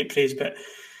needs to get praised, but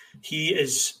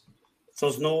he's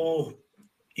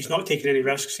not taking any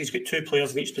risks. He's got two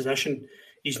players in each position.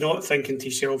 He's not thinking to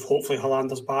himself, hopefully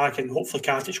Hollander's back and hopefully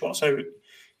Katic works out.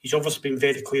 He's obviously been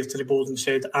very clear to the board and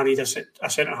said, I need a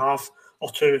centre-half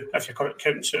or two, if you're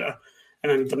counting Suter,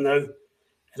 and I need them now.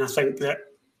 And I think that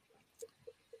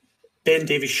Ben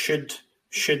Davies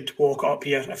should walk up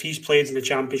here. If he's played in the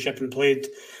Championship and played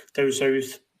down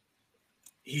south,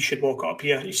 he should walk up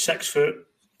here. He's 6 foot, and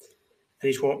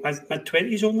he's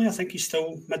mid-20s only? I think he's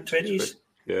still mid-20s.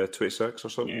 Yeah, 26 or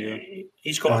something, yeah.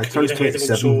 He's got a career ahead of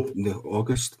him. So, in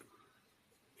August.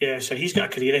 Yeah, so he's got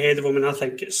a career ahead of him, and I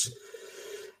think it's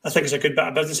a good bit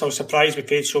of business. I was surprised we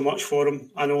paid so much for him.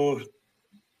 I know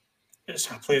it's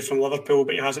a player from Liverpool,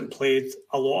 but he hasn't played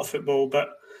a lot of football. But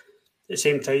at the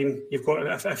same time, you've got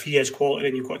if he is quality,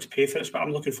 then you've got to pay for it. But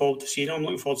I'm looking forward to seeing him. I'm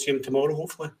looking forward to seeing him tomorrow,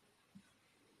 hopefully.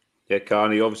 Yeah,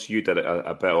 Carney, obviously you did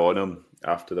a bit on him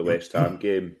after the West Ham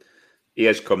game. He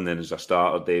is coming in as a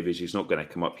starter, Davies. He's not going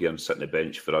to come up here and sit on the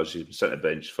bench for us. He's been sitting on the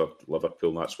bench for Liverpool,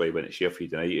 and that's why he went to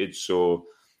Sheffield United. So,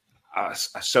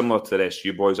 similar to the rest of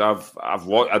you boys,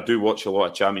 I do watch a lot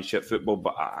of Championship football,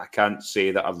 but I can't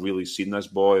say that I've really seen this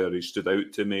boy or he stood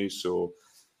out to me. So,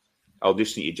 I'll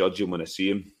just need to judge him when I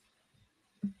see him.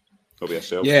 How about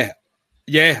yourself?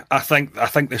 Yeah, I think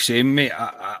the same, mate.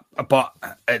 But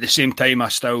at the same time, I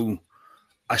still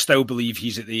believe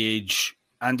he's at the age.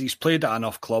 And he's played at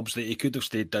enough clubs that he could have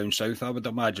stayed down south, I would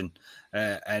imagine.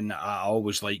 And I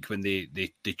always like when they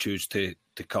choose to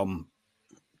come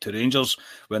to Rangers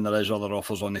when there is other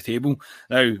offers on the table.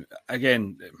 Now,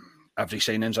 again, every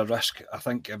signing's a risk. I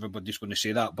think everybody's going to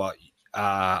say that. But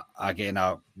again,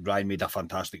 Ryan made a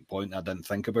fantastic point I didn't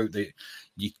think about, that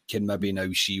you can maybe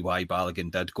now see why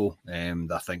Balogun did go.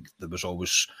 I think there was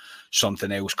always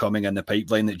something else coming in the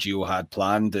pipeline that Gio had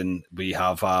planned, and we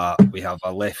have a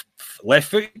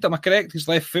left-footed. Am I correct? He's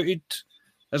left-footed,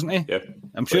 isn't he? Yeah,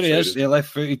 I'm sure he is. Yeah,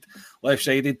 left-footed,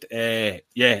 left-sided.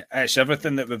 Yeah, it's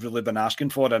everything that we've really been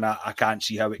asking for, and I can't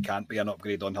see how it can't be an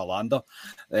upgrade on Hollander.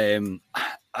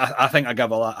 I think I give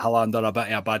Hollander a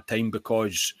bit of a bad time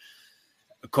because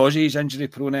of his injury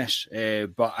proneness,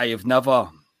 but I have never,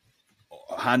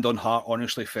 hand on heart,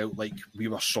 honestly felt like we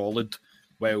were solid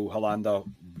while Hollander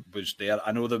was there.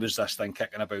 I know there was this thing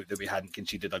kicking about that we hadn't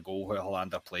conceded a goal while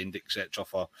Hollander played, etc.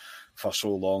 for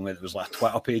so long, and it was like a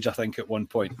Twitter page, I think, at one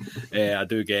point. I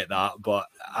do get that, but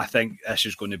I think this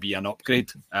is going to be an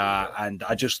upgrade, and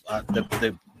I just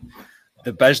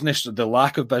the business, the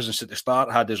lack of business at the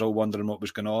start had us all wondering what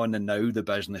was going on, and now the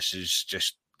business is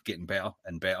just getting better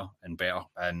and better and better,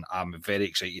 and I'm very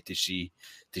excited to see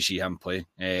him play.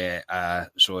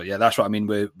 So yeah, that's what I mean.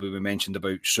 We mentioned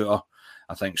about Suter.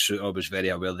 I think Suter was very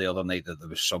aware the other night that there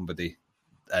was somebody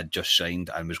had just signed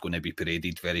and was going to be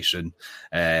paraded very soon,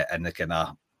 and the kind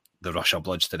of the rush of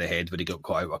bloods to the head where he got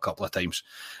caught out a couple of times.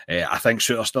 I think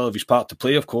Suter still have his part to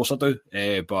play, of course I do,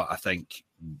 but I think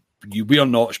we are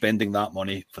not spending that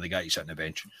money for the guy to sit on the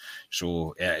bench.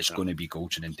 So it's going to be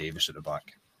Goldson and Davis at the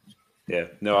back. Yeah,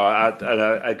 no, I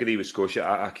agree with Scotia.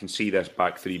 I can see this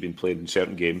back three being played in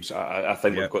certain games. I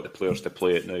think we've got the players to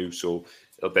play it now, so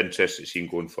it'll be interesting to see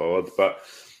going forward. But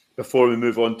before we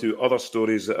move on to other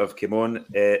stories that have come on,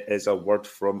 is a word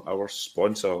from our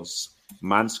sponsors.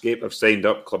 Manscaped have signed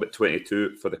up Club at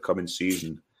 22 for the coming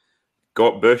season.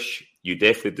 Got bush? You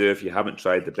definitely do if you haven't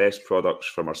tried the best products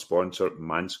from our sponsor,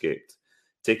 Manscaped.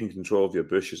 Taking control of your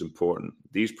bush is important.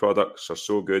 These products are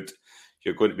so good,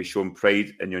 you're going to be shown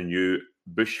pride in your new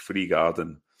bush-free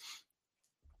garden.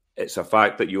 It's a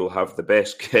fact that you will have the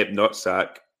best kept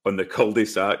nutsack on the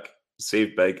cul-de-sac.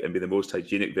 Save big and be the most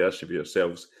hygienic version of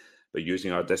yourselves by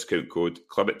using our discount code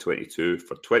CLUB22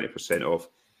 for 20% off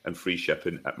and free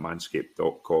shipping at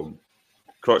manscaped.com.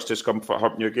 Crotch discomfort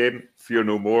hurting your game? Fear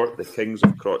no more. The kings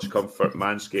of crotch comfort,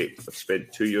 Manscaped, have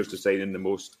spent 2 years designing the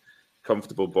most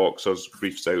comfortable boxers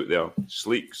briefs out there.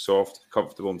 Sleek, soft,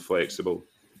 comfortable and flexible.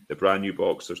 The brand new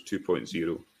Boxers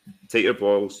 2.0. Take your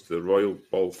balls to the Royal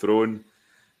Ball Throne.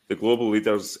 The global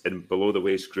leaders in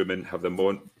below-the-waist grooming have the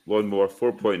Lawnmower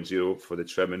 4.0 for the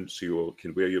trimming, so you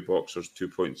can wear your Boxers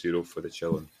 2.0 for the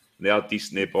chilling. And they are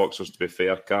decent boxers, to be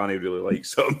fair. Carney really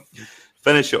likes them.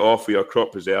 Finish it off with your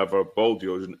crop preserver, ball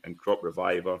deodorant and crop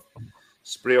reviver.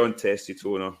 Spray-on testy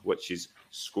toner, which is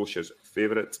Scotia's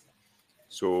favourite.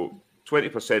 So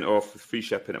 20% off with free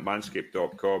shipping at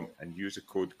manscaped.com and use the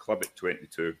code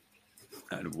CLUBIT22.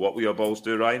 And what will your balls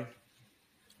do, Ryan?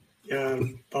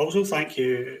 Balls will thank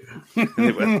you.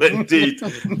 Well, indeed.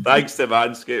 Thanks to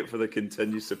Manscaped for the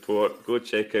continued support. Go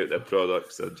check out their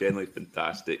products. They're generally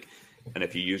fantastic. And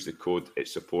if you use the code, it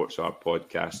supports our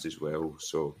podcast as well.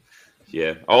 So,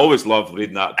 yeah, I always love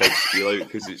reading that big spiel out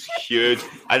because it's huge.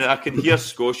 And I can hear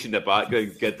Scotia in the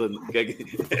background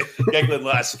giggling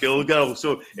like a schoolgirl.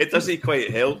 So it doesn't quite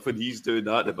help when he's doing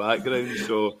that in the background.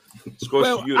 So,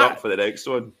 Scotia, you're up for the next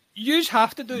one. You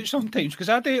have to do it sometimes because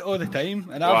I do it all the time,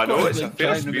 and I I've know, got it's to a fair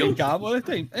try and spiel. make up all the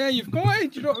time. Yeah, you've got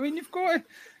it. Do you know what I mean? You've got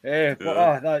it. But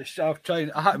I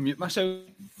had to mute myself.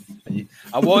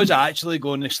 I was actually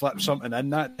going to slip something in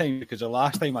that time because the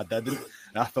last time I didn't,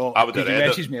 and I thought I would have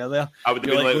read messaged me earlier. I would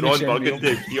have been like Ron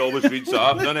Burgundy. He always reads that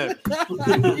up,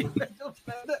 doesn't he?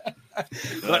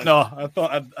 But no,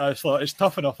 I thought it's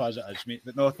tough enough as it is, mate.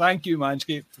 But no, thank you,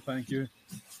 Manscaped. Thank you.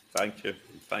 Thank you.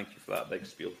 Thank you for that big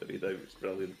spiel to read out. It's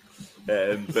brilliant.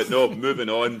 But no, moving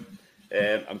on.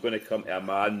 I'm going to come to a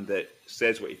man that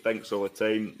says what he thinks all the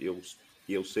time.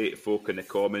 He'll say to folk in the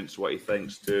comments what he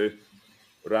thinks too.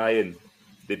 Ryan,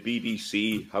 the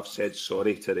BBC have said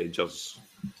sorry to Rangers,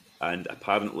 and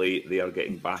apparently they are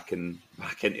getting back into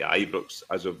Ibrox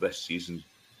as of this season.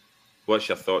 What's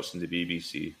your thoughts on the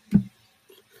BBC?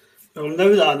 Well, now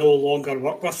that I no longer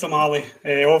work with them, Ali,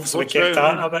 obviously we kept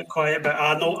that a bit quiet, but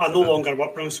I no longer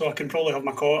work with them, so I can probably have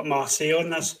my say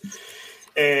on this.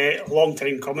 Long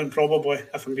time coming, probably,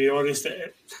 if I'm being honest.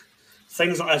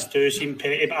 Things like this do seem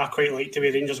petty, but I quite like the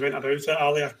way Rangers went about it,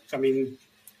 Ali. I mean,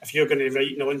 if you're going to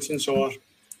write nonsense or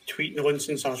tweet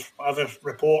nonsense or whatever,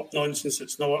 report nonsense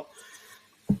that's not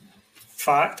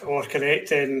fact or correct,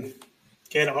 then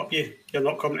get it up you. You're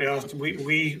not coming to us.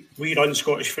 We run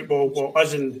Scottish football. Well,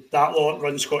 us and that lot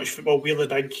run Scottish football. We're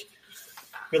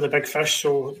the big fish,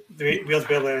 so we're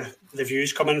where the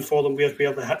views come in for them. We're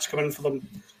where the hits come in for them.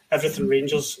 Everything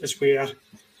Rangers is where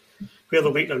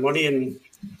they'll make their money, and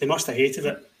they must have hated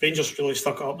it. Rangers really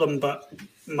stuck it up them, but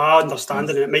my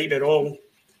understanding, and it might be wrong,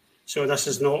 so this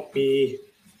is not me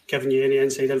giving you any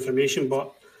inside information,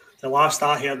 but the last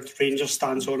I heard Rangers'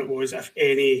 stance on it was if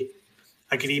any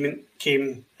agreement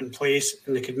came in place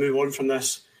and they could move on from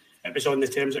this, it was on the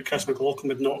terms that Chris McLaughlin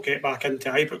would not get back into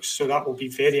Ibrox. So that will be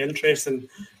very interesting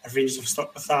if Rangers have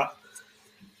stuck with that.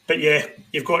 But yeah,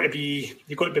 you've got to be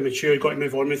mature. You've got to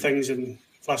move on with things. And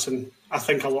listen, I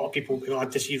think a lot of people will be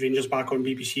glad to see Rangers back on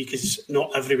BBC because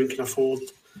not everyone can afford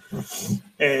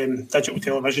digital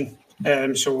television.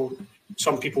 So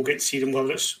some people get to see them,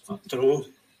 whether it's, I don't know,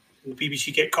 the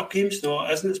BBC get cup games. No,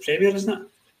 it isn't. It's Premier, isn't it?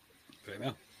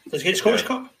 Premier. Does it get Scottish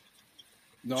Cup?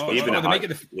 No, they make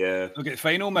it they'll get the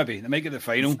final, maybe. They make it the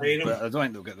final, but I don't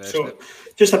think they'll get the rest of it.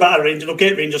 Just a bit of Rangers. They'll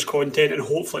get Rangers content, and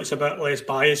hopefully it's a bit less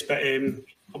biased. But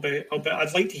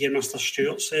I'd like to hear Mr.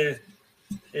 Stewart's say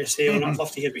on it. I'd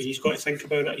love to hear what he's got to think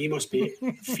about it. He must be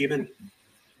fuming.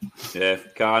 Yeah,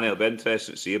 Carney, it'll be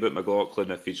interesting to see about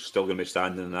McLaughlin if he's still going to be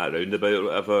standing in that roundabout or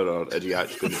whatever, or is he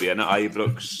actually going to be in at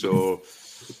Ibrox? So,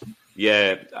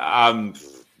 yeah,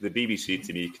 the BBC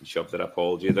to me can shove their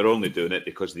apology. They're only doing it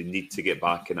because they need to get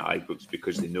back in at Ibrox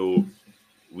because they know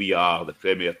we are the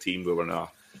Premier team. We were in a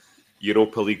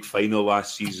Europa League final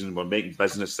last season. We're making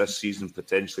business this season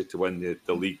potentially to win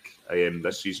the league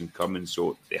this season coming.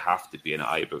 So they have to be in at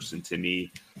Ibrox. And to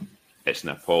me, it's an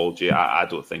apology. I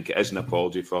don't think it is an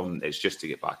apology for them. It's just to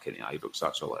get back into Ibrox.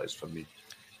 That's all it is for me.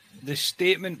 The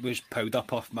statement was powder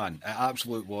puff, man. It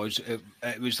absolutely was.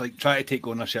 It was like trying to take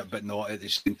ownership, but not at the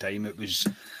same time. It was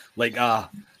like a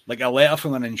letter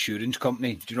from an insurance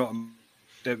company. Do you know what I mean?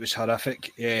 It was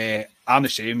horrific. I'm the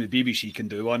same. The BBC can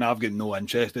do one. I've got no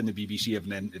interest in the BBC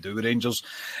having anything to do with Rangers.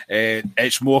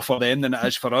 It's more for them than it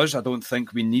is for us. I don't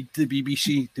think we need the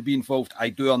BBC to be involved. I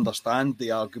do understand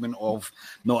the argument of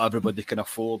not everybody can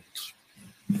afford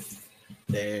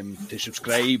to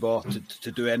subscribe or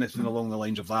to do anything along the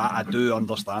lines of that. I do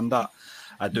understand that.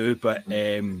 I do. But,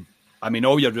 I mean,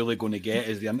 all you're really going to get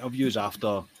is the interviews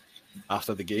after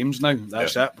the games now.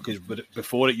 That's it. Because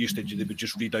before it used to, they would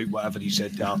just read out whatever he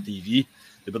said to RTV.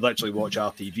 They would literally watch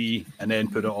RTV and then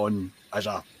put it on as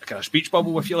a kind of speech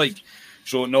bubble, if you like.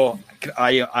 So no,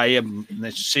 I am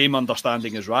the same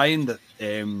understanding as Ryan that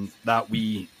that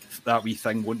wee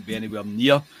thing won't be anywhere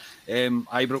near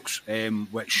Ibrox,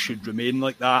 which should remain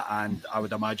like that, and I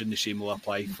would imagine the same will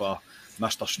apply for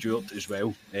Mr. Stewart as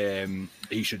well.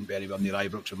 He shouldn't be anywhere near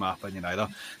Ibrox in my opinion either.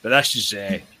 But this is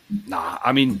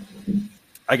I mean,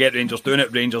 I get Rangers doing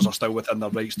it. Rangers are still within their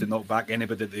rights to knock back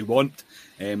anybody that they want.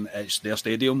 It's their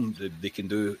stadium. They can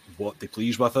do what they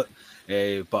please with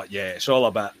it. But yeah, it's all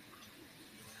a bit.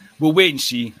 We'll wait and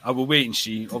see. I will wait and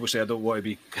see. Obviously, I don't want to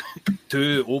be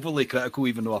too overly critical,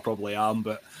 even though I probably am.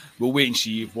 But we'll wait and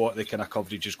see what the kind of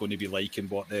coverage is going to be like and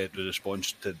what the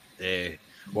response to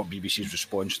what BBC's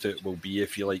response to it will be,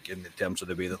 if you like, in terms of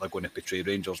the way that they're going to portray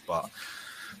Rangers. But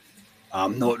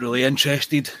I'm not really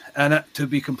interested in it, to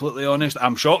be completely honest.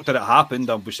 I'm shocked that it happened.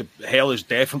 Hell is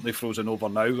definitely frozen over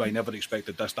now. I never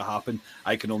expected this to happen.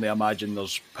 I can only imagine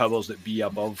there's powers that be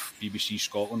above BBC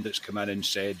Scotland that's come in and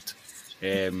said,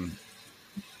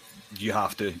 you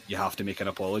have to make an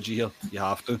apology here. You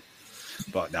have to.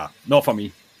 But nah, not for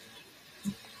me.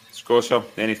 Scotia,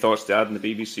 any thoughts to add on the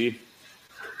BBC?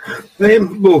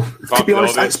 Well, to be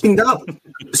honest, it's been that.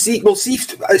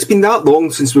 It's been that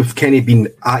long since we've kind of been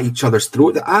at each other's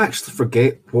throat that I actually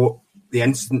forget what the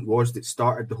incident was that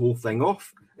started the whole thing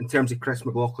off. In terms of Chris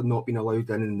McLaughlin not being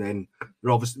allowed in, and then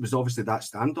there was obviously that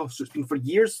standoff. So it's been for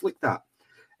years like that.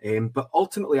 But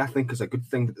ultimately, I think it's a good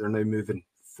thing that they're now moving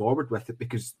forward with it,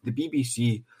 because the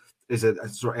BBC is a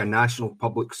sort of a national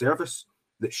public service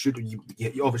that should.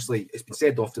 Obviously, it's been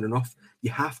said often enough.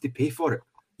 You have to pay for it.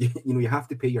 You have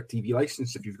to pay your TV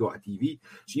license if you've got a TV,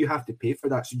 so you have to pay for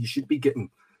that. So you should be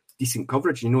getting decent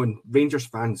coverage, and Rangers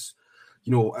fans,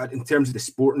 in terms of the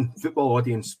sporting football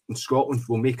audience in Scotland,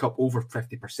 will make up over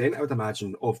 50%, I would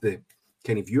imagine, of the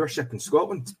kind of viewership in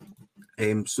Scotland.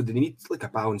 So they need like a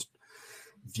balanced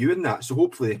view in that. So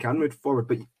hopefully they can move forward.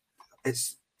 But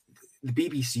it's the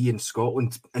BBC in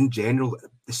Scotland in general,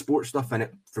 the sports stuff in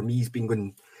it for me has been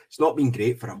going. It's not been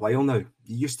great for a while now. You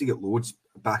used to get loads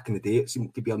back in the day. It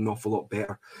seemed to be an awful lot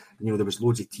better. There was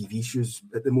loads of TV shows.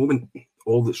 At the moment,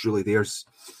 all that's really there's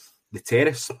The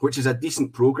Terrace, which is a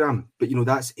decent programme, but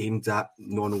that's aimed at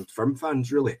non-Old Firm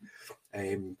fans, really.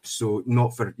 So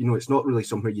not for, it's not really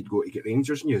somewhere you'd go to get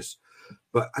Rangers news.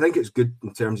 But I think it's good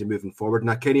in terms of moving forward.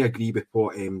 And I kind of agree with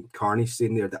what Carney's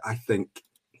saying there, that I think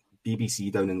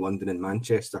BBC down in London and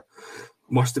Manchester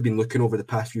must have been looking over the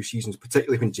past few seasons,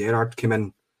 particularly when Gerrard came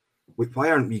in.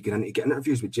 Why aren't we going to get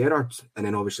interviews with Gerrard? And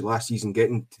then obviously last season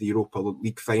getting to the Europa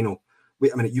League final.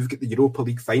 Wait a minute, you've got the Europa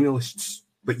League finalists,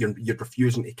 but you're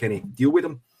refusing to kind of deal with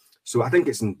them. So I think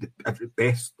it's in the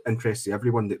best interest of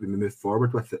everyone that we move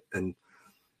forward with it. And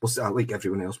we'll see, like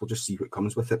everyone else, we'll just see what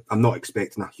comes with it. I'm not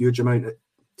expecting a huge amount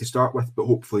to start with, but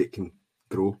hopefully it can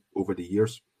grow over the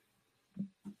years.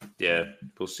 Yeah,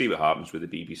 we'll see what happens with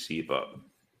the BBC, but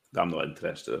I'm not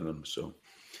interested in them. So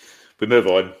we move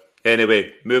on.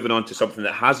 Anyway, moving on to something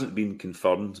that hasn't been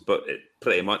confirmed, but it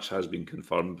pretty much has been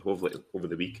confirmed. Hopefully over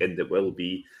the weekend it will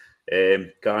be.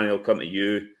 Garni, I'll come to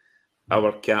you.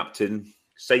 Our captain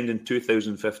signed in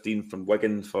 2015 from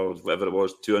Wigan for whatever it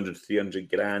was, 200, 300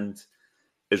 grand,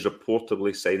 is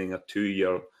reportedly signing a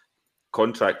 2-year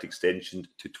contract extension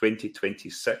to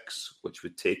 2026, which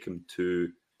would take him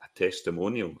to a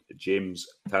testimonial. James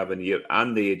Tavernier,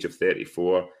 and the age of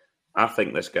 34. I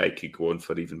think this guy could go on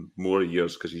for even more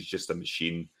years because he's just a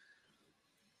machine.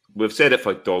 We've said it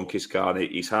for donkeys, Carney.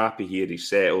 He's happy here. He's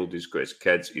settled. He's got his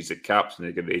kids. He's the captain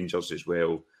of the Rangers as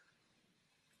well.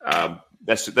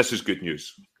 This is good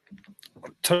news.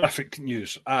 Terrific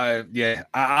news.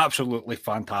 Absolutely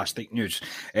fantastic news.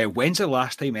 When's the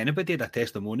last time anybody had a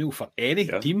testimonial for any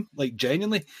team? Like,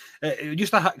 genuinely, it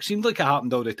used to seemed like it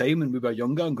happened all the time when we were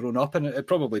younger and growing up, and it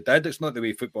probably did. It's not the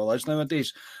way football is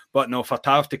nowadays. But no, for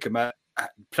Tav to commit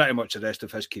pretty much the rest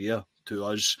of his career to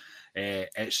us,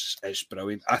 it's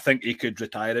brilliant. I think he could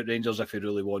retire at Rangers if he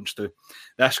really wants to.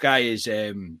 This guy is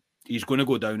he's going to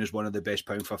go down as one of the best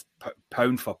pound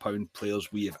for pound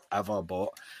players we have ever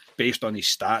bought. Based on his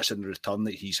stats and the return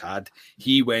that he's had,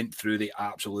 he went through the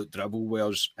absolute dribble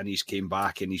wells and he's came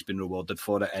back and he's been rewarded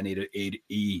for it, and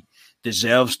he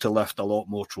deserves to lift a lot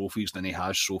more trophies than he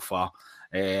has so far.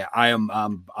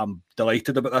 I'm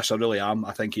delighted about this. I really am.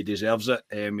 I think he deserves it.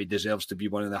 He deserves to be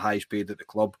one of the highest paid at the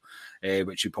club,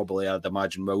 which he probably, I'd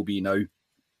imagine, will be now.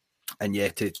 And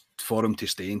yet, for him to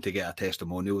stay and to get a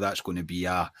testimonial, that's going to be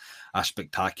a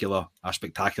spectacular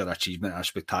achievement, a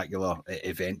spectacular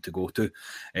event to go to.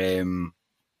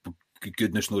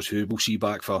 Goodness knows who we'll see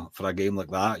back for a game like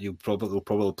that. They'll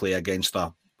probably play against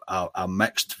a a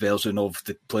mixed version of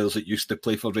the players that used to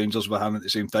play for Rangers with him at the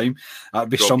same time. That'd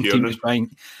be Rob some team Kiernan. to try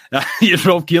and...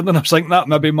 Rob Kiernan, I was thinking that.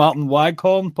 Maybe Martin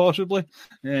Waghorn, possibly.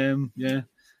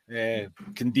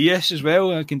 Candias as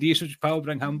well. Candias would probably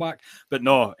bring him back. But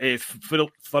no,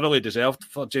 thoroughly deserved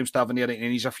for James Tavernier,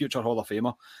 and he's a future Hall of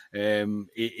Famer.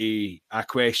 I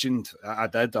questioned,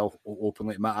 I'll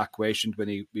openly admit, I questioned when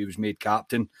he was made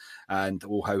captain, and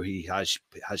how he has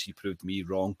he proved me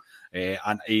wrong.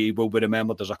 And he will be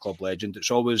remembered as a club legend.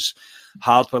 It's always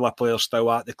hard while a player's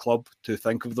still at the club to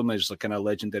think of them as a kind of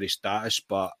legendary status,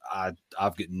 but I've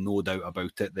got no doubt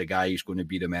about it. The guy is going to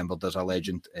be remembered as a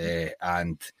legend,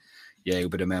 and he'll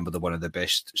be remembered as one of the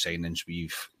best signings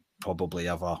we've probably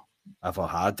ever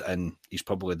had, and he's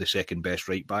probably the second best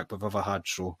right back we've ever had.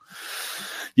 So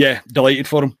delighted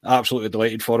for him, absolutely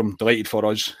delighted for him, delighted for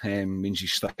us. Means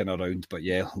he's sticking around, but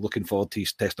looking forward to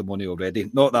his testimony already.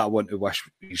 Not that I want to wish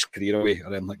his career away or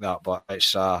anything like that, but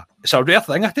it's a rare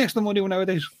thing, a testimonial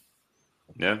nowadays.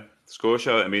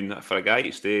 Scotia, I mean, for a guy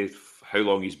to stay how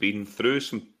long he's been through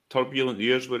some turbulent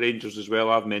years with Rangers as well.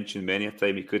 I've mentioned many a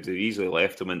time he could have easily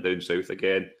left and went down south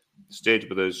again. Stayed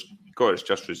with us, got his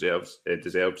just deserves.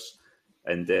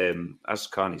 And as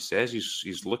Carney says,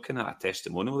 he's looking at a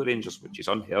testimonial with Rangers, which is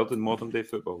unheard in modern day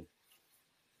football.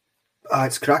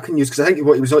 It's cracking news, because I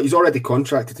think he's already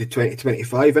contracted to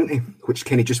 2025, isn't he? Which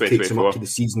kind of just takes him up to the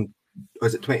season.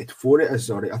 Was it 24 it is?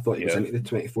 Sorry, I thought he was into the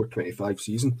 24-25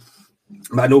 season.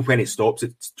 But I know when it stops,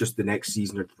 it's just the next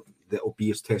season that'll be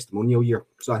his testimonial year.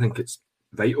 So I think it's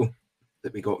vital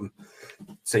that we got him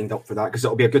signed up for that, because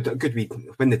it'll be a good week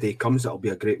when the day comes. It'll be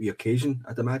a great wee occasion,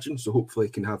 I'd imagine. So hopefully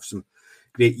he can have some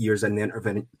great years in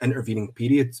the intervening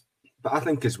period. But I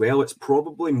think as well, it's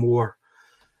probably more,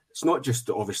 it's not just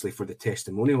obviously for the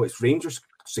testimonial, it's Rangers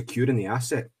securing the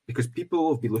asset, because people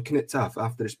will be looking at Tav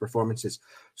after his performances.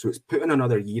 So it's putting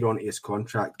another year onto his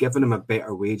contract, giving him a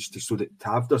better wage so that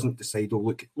Tav doesn't decide,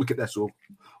 look at this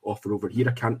offer over here,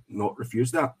 I can't not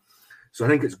refuse that. So I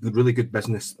think it's really good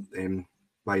business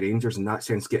by Rangers in that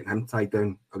sense, getting him tied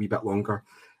down a wee bit longer.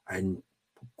 And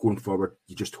going forward,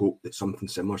 you just hope that something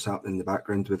similar's happening in the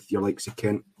background with your likes of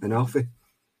Kent and Alfie.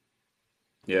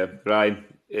 Yeah, Brian,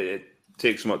 it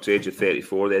takes him up to the age of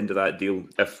 34, the end of that deal,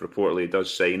 if reportedly he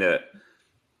does sign it.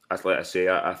 Like I say,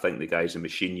 I think the guy's a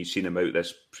machine. You've seen him out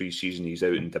this pre-season. He's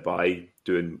out in Dubai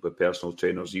doing with personal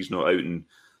trainers. He's not out in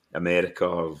America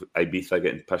or Ibiza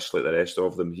getting pissed like the rest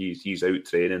of them. He's out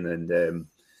training, and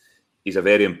he's a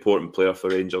very important player for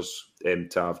Rangers to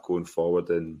have going forward.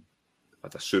 And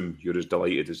I'd assume you're as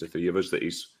delighted as the three of us that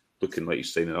he's looking like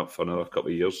he's signing up for another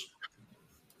couple of years.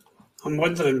 I'm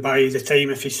wondering by the time,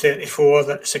 if he's 34,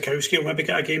 that Sikowski will maybe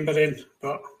get a game by then,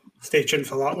 but stay tuned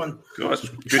for that one. God, that's a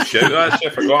good shout, actually.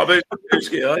 I forgot about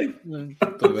Sikowski.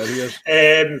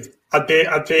 I'd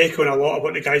be echoing a lot of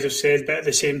what the guys have said, but at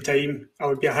the same time, I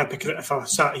would be a hypocrite if I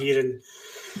sat here and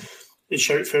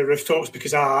shout through rooftops,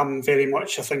 because I am very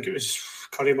much, I think it was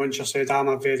Curry Muncher said, I'm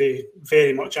a very,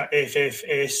 very much a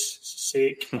FFS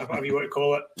sake, whatever you want to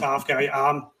call it, Tav guy.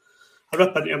 I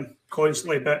rip into him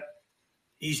constantly, but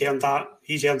he's earned that.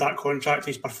 He's earned that contract.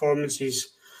 His performances,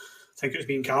 I think it was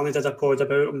being Carney did a pod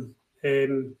about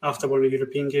him after one of the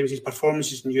European games. His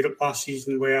performances in Europe last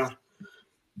season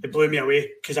they blew me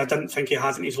away, because I didn't think he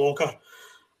had in his locker.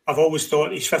 I've always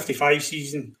thought his 55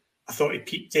 season, I thought he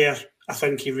peaked there. I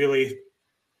think he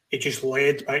just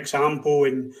led by example,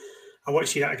 and I want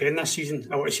to see that again this season.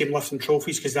 I want to see him lifting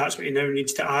trophies, because that's what he now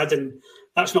needs to add, and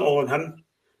that's not all on him.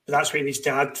 But that's what he needs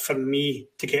to add for me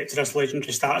to get to this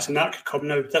legendary status, and that could come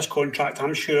now. This contract,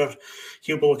 I'm sure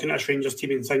he'll be looking at this Rangers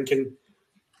team and thinking,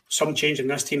 some change in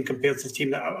this team compared to the team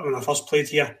that when I first played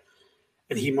here,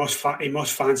 and he must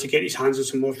fancy getting his hands on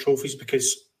some more trophies,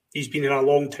 because he's been here a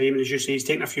long time, and as you say, he's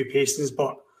taken a few pastings,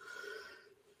 but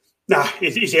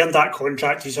he's earned that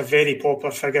contract. He's a very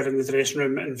popular figure in the dressing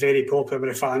room and very popular with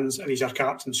the fans, and he's our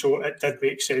captain, so it did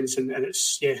make sense, and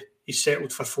it's, he's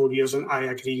settled for 4 years, and I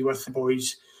agree with the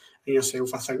boys and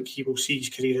yourself. I think he will see his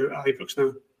career out at Ibrox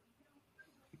now.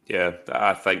 Yeah,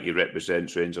 I think he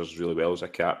represents Rangers really well as a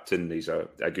captain. He's a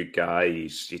good guy.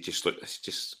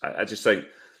 I just think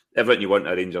everything you want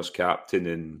a Rangers captain,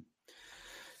 and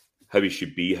how he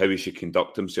should be, how he should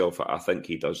conduct himself. I think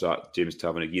he does that, James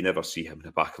Tavernier. You never see him in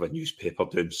the back of a newspaper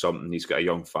doing something. He's got a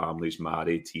young family, he's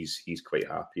married, he's quite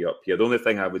happy up here. The only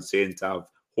thing I would say in Tav,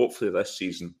 hopefully this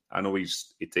season, I know he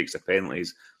takes the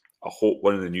penalties. I hope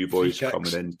one of the new boys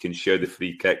coming in can share the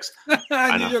free kicks.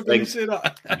 I knew you were going to say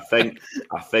that.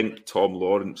 I think Tom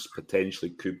Lawrence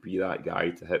potentially could be that guy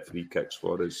to hit free kicks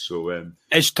for us. So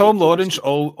is Tom Lawrence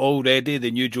already the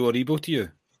new Joe Aribo to you?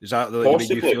 Is that the way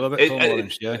you feel about Tom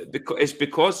Lawrence? Yeah, it's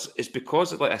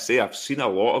because like I say, I've seen a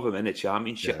lot of him in the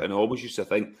Championship, and I always used to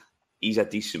think he's a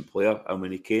decent player. And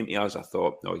when he came to us, I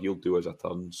thought, no, he'll do us a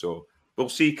turn. So we'll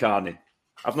see, Carney.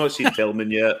 I've not seen Tillman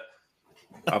yet.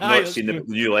 I've not seen the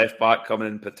new left back coming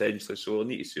in potentially, so we'll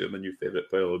need to see who my new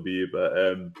favourite player will be.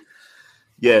 But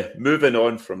moving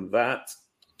on from that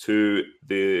to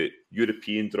the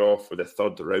European draw for the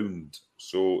third round.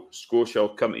 So Scotia,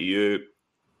 I'll come to you.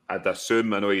 I'd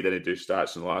assume, I know you didn't do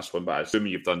stats in the last one, but I assume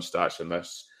you've done stats on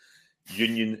this.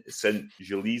 Union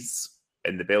Saint-Gilles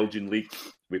in the Belgian League.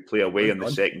 We play away on the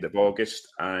 2nd of August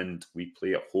and we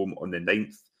play at home on the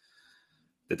 9th.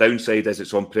 The downside is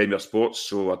it's on Premier Sports,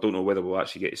 so I don't know whether we'll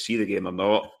actually get to see the game or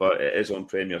not, but it is on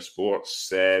Premier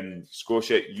Sports.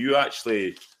 Scotia, you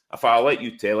actually, if I'll let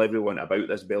you tell everyone about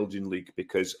this Belgian League,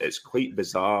 because it's quite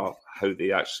bizarre how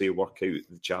they actually work out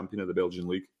the champion of the Belgian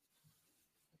League.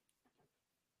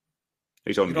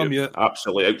 He's on mute.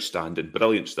 Absolutely outstanding.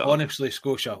 Brilliant stuff. Honestly,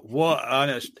 Scotia, what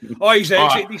honest. Oh, he's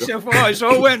exited himself. Oh, it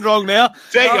all went wrong there.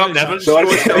 Sorry, everyone.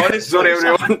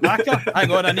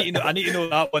 Hang on, I need to know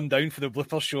that one down for the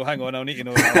bloopers show. Hang on, I need to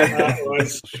know that.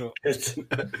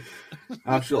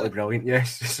 Absolutely brilliant,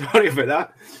 yes. Sorry about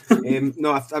that.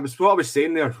 No, what I was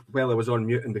saying there while I was on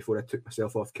mute and before I took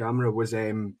myself off camera was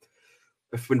when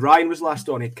Ryan was last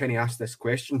on, he'd kind of asked this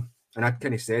question. And I'd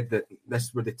kind of said that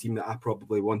this were the team that I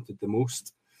probably wanted the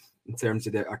most in terms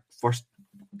of our first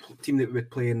team that we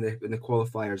would play in the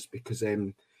qualifiers because,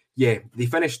 they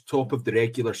finished top of the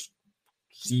regular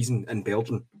season in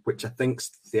Belgium, which I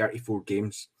think's 34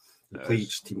 games. You play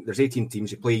each team. There's 18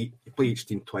 teams. You play each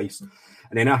team twice, and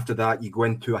then after that you go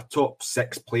into a top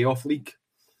 6 playoff league.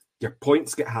 Your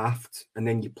points get halved, and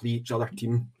then you play each other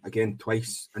team again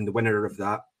twice, and the winner of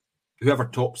that, whoever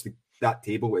tops that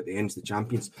table at the end's the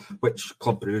champions, which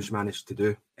Club Brugge managed to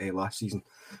do last season.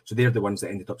 So they're the ones that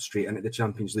ended up straight into the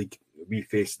Champions League. We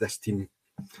faced this team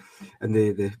in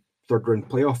the third round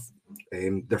playoff.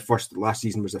 Last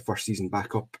season was their first season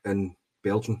back up in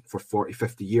Belgium for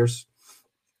 40-50 years.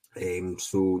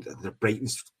 So the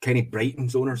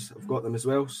Brighton's owners have got them as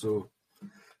well. So a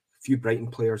few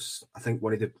Brighton players. I think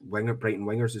one of the Brighton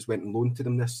wingers has went on loan to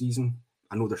them this season.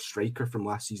 I know their striker from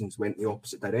last season's went the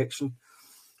opposite direction.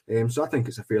 So I think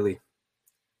it's a fairly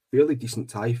decent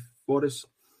tie for us,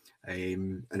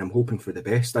 and I'm hoping for the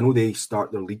best. I know they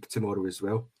start their league tomorrow as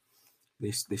well.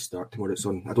 They start tomorrow. It's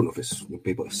on. I don't know if we'll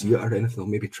be able to see it or anything. I'll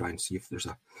maybe try and see if there's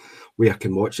a way I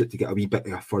can watch it to get a wee bit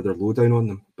of a further lowdown on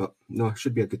them. But no, it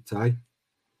should be a good tie.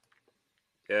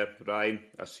 Yeah, Ryan,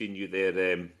 I've seen you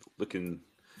there looking.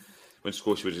 When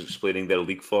Scotia was explaining their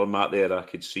league format there, I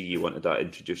could see you wanted that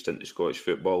introduced into Scottish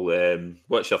football.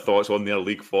 What's your thoughts on their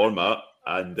league format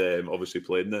and obviously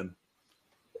playing them?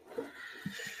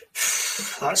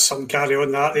 That's some carry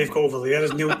on that they've got over there.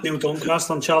 Is Neil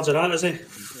Doncaster in charge of that, is he?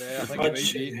 Yeah, I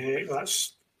think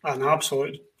that's an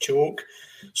absolute joke.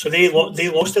 So they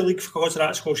lost the league because of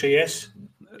that, Scotia, yes?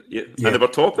 Yeah. And they were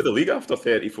top of the league after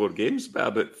 34 games by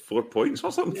about 4 points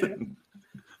or something. Yeah.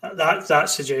 That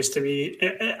suggests to me,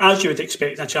 as you would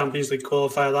expect in a Champions League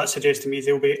qualifier, that suggests to me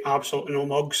they'll be absolutely no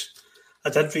mugs.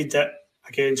 I did read that,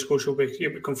 again, Scotia will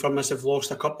confirm this, have lost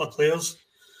a couple of players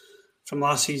from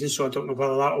last season, so I don't know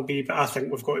whether that will be, but I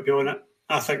think we've got to be on it.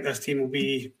 I think this team will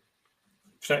be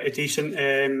pretty decent.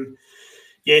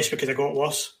 Yes, we could have got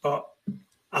worse, but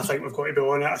I think we've got to be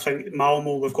on it. I think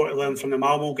Malmo, we've got to learn from the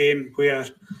Malmo game, where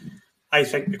I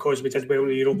think because we did well in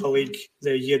the Europa League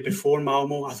the year before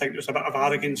Malmo, I think there was a bit of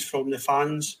arrogance from the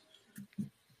fans,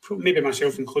 maybe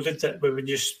myself included, that we would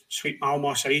just sweep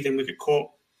Malmo aside and we get caught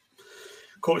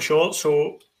short.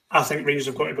 So I think Rangers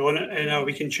have got to be on it in a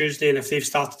week on Tuesday, and if they've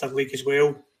started their league as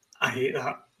well, I hate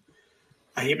that.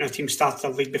 I hate when a team starts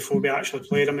their league before we actually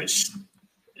play them. It's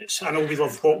I know we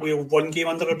love one game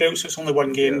under our belts, so it's only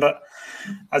one game, but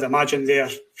I'd imagine they're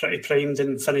pretty primed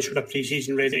and finished with a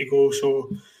pre-season ready to go. So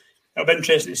it'll be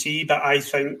interesting to see, but I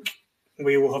think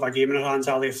we will have a game in our hands,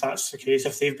 Ali, if that's the case.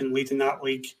 If they've been leading that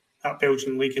league, that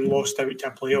Belgian league, and lost out to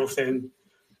a playoff, then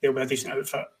they'll be a decent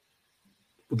outfit.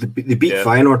 Well, they beat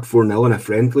Feyenoord 4-0 in a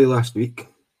friendly last week.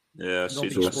 Yeah, so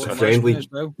it's a friendly as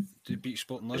well. Did they beat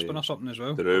Sporting Lisbon or something as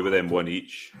well? They're over them one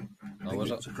each. Oh,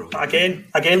 was it?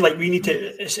 Again, like we need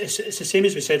to. It's the same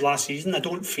as we said last season. I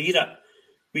don't fear it.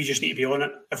 We just need to be on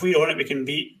it. If we're on it, we can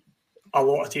beat a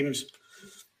lot of teams.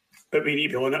 But we need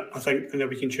to be on it, I think, and then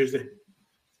we can Tuesday.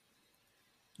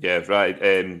 Yeah, right.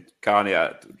 Carney,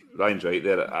 Ryan's right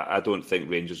there. I don't think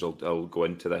Rangers will go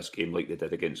into this game like they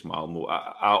did against Malmo.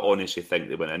 I honestly think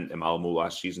they went into Malmo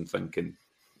last season thinking,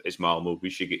 it's Malmo,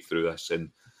 we should get through this. And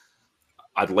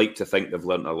I'd like to think they've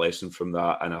learnt a lesson from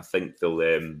that, and I think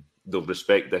they'll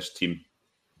respect this team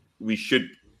we should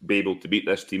be able to beat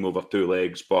this team over 2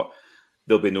 legs, but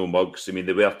there'll be no mugs. I mean,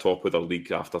 they were top of the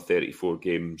league after 34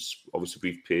 games.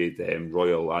 Obviously, we've played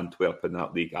Royal Antwerp in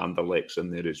that league, Anderlecht's in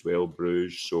there as well,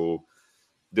 Bruges. So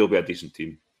they'll be a decent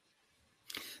team.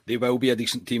 They will be a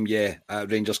decent team, yeah.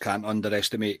 Rangers can't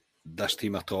underestimate this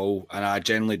team at all, and I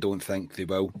generally don't think they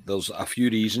will. There's a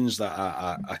few reasons that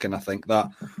I kind of think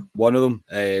that. One of them,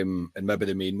 and maybe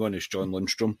the main one, is John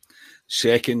Lundstrom.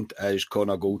 Second is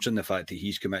Connor Goldson, the fact that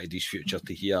he's committed his future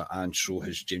to here, and so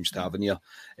has James Tavernier.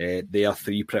 They are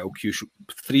three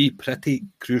pretty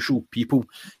crucial people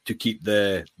to keep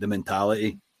the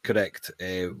mentality correct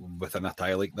within a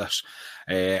tie like this.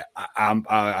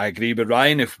 I agree with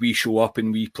Ryan. If we show up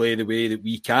and we play the way that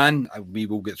we can, we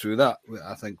will get through that.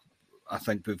 I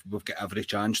think we've got every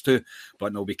chance to,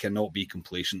 but no, we cannot be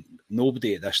complacent.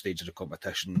 Nobody at this stage of the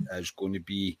competition is going to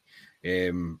be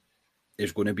a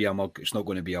mug. It's not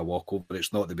going to be a walkover.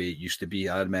 It's not the way it used to be.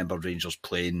 I remember Rangers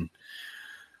playing.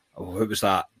 What was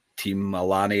that team?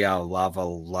 Alania,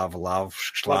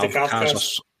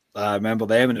 Slav. I remember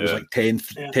them, and it was like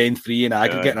 10-3 in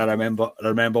aggregate. And I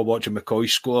remember watching McCoy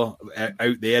score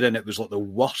out there, and it was like the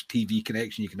worst TV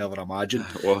connection you can ever imagine.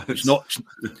 It's not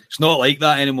like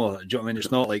that anymore. Do you know what I mean?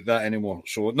 It's not like that anymore.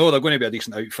 So no, they're going to be a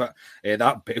decent outfit.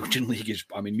 That Belgian league is.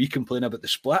 I mean, we complain about the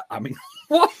split. I mean,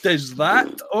 what is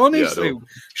that? Honestly,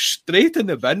 straight in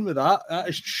the bin with that. That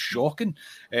is shocking.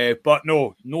 But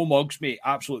no mugs, mate.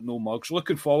 Absolute no mugs.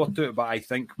 Looking forward to it, but I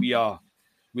think we're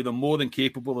more than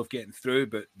capable of getting through,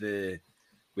 but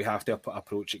we have to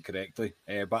approach it correctly.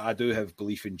 But I do have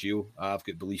belief in Gio. I've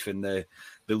got belief in the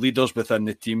leaders within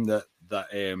the team that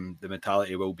the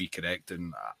mentality will be correct,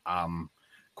 and I'm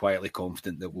quietly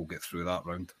confident that we'll get through that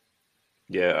round.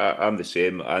 Yeah, I'm the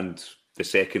same. And the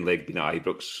second leg being at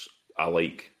Ibrox, I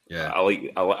like. Yeah, I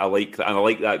like that, and I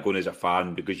like that going as a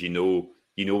fan, because you know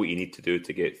what you need to do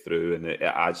to get through, and it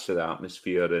adds to the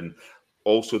atmosphere. And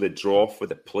also the draw for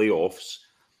the playoffs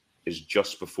is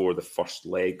just before the first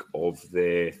leg of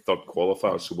the third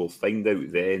qualifier. So we'll find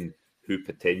out then who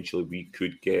potentially we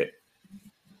could get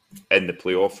in the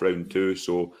playoff round too.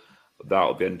 So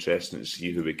that'll be interesting to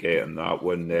see who we get in that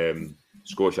one.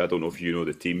 Scotia, I don't know if you know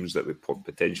the teams that we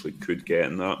potentially could get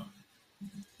in that.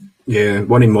 Yeah,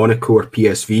 one in Monaco or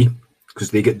PSV, because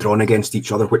they get drawn against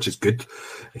each other, which is good,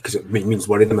 because it means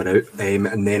one of them are out.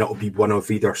 And then it'll be one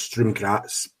of either Sturm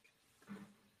Graz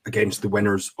against the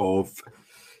winners of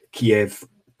Kiev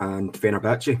and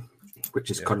Fenerbahce, which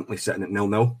is currently sitting at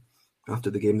 0-0 after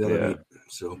the game the other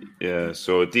night.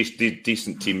 So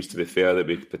decent teams, to be fair, that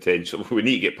we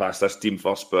need to get past this team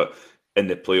first, but in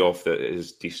the playoff that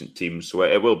is decent teams. So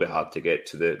it will be hard to get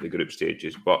to the group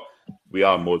stages, but we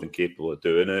are more than capable of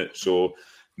doing it. So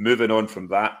moving on from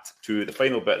that to the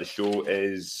final bit of the show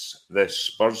is the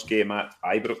Spurs game at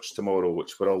Ibrox tomorrow,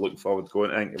 which we're all looking forward to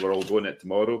going. I think we're all going at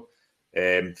tomorrow.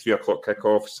 3:00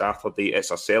 kickoff Saturday.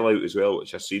 It's a sellout as well,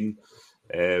 which I've seen.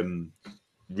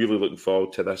 Really looking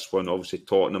forward to this one. Obviously,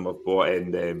 Tottenham have brought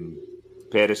in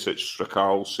Perisic,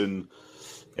 Richarlison.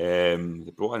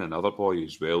 They brought in another boy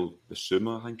as well,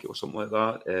 Bissouma, I think it was something like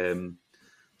that.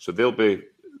 So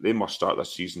they must start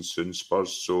this season soon,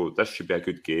 Spurs. So this should be a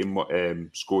good game.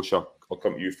 Scotia, I'll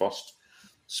come to you first.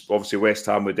 Obviously, West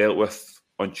Ham we dealt with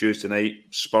on Tuesday night.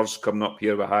 Spurs coming up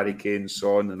here with Harry Kane,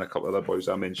 Son, and a couple of other boys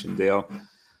I mentioned there.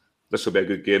 This will be a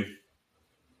good game.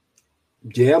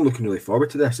 Yeah, I'm looking really forward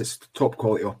to this. It's top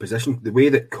quality opposition. The way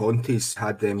that Conte's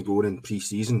had them going in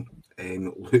pre-season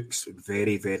looks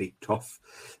very, very tough,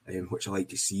 which I like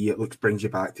to see. It brings you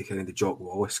back to kind of the Jock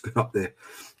Wallace going up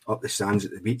the sands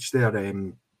at the beach there,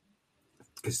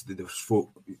 because there was folk,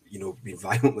 being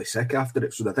violently sick after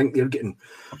it. So I think they're getting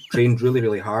trained really,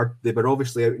 really hard. They were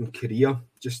obviously out in Korea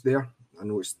just there. I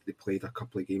noticed they played a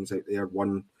couple of games out there,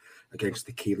 one against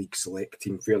the K-League Select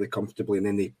team fairly comfortably, and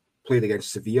then they played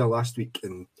against Sevilla last week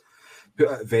and put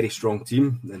out a very strong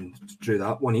team and drew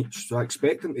that one each. So I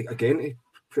expect them, again, to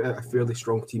put out a fairly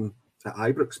strong team at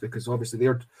Ibrox, because obviously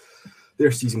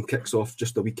their season kicks off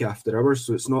just a week after ours.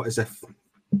 So it's not as if,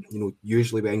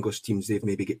 usually with English teams, they've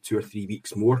maybe get 2 or 3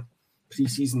 weeks more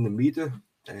pre-season than we do.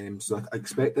 So I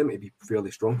expect them to be fairly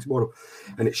strong tomorrow,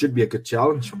 and it should be a good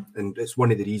challenge. And it's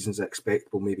one of the reasons I expect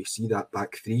we'll maybe see that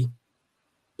back three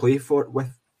play for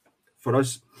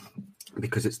us,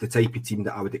 because it's the type of team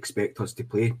that I would expect us to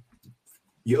play.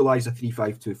 Utilise a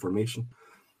 3-5-2 formation.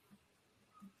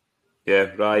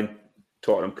 Yeah, Ryan,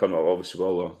 Tottenham coming up, obviously,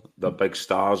 well, the big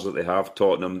stars that they have,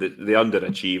 Tottenham, they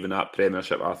underachieve in that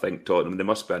Premiership, I think, Tottenham. They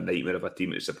must be a nightmare of a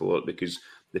team to support, because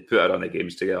they put a run of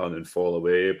games together and then fall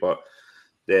away. But,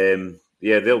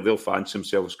 they'll fancy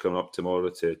themselves coming up tomorrow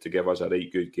to give us a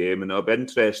right good game. And it'll be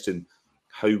interesting,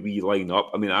 how we line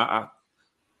up. I mean, I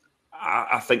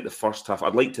think the first half,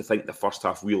 I'd like to think the first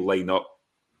half we'll line up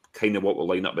kind of what we'll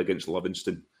line up against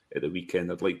Livingston at the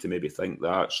weekend. I'd like to maybe think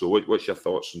that. So what's your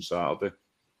thoughts on Saturday?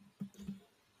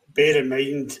 Bear in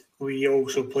mind, we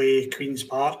also play Queen's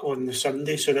Park on the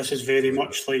Sunday, so this is very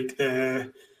much like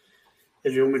the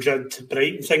Real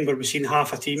Madrid-Brighton thing where we've seen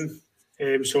half a team.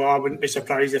 So I wouldn't be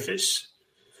surprised if he's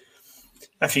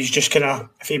just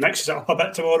if he mixes it up a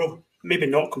bit tomorrow. Maybe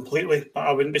not completely, but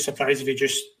I wouldn't be surprised if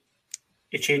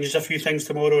he changes a few things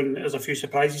tomorrow and there's a few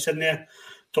surprises in there.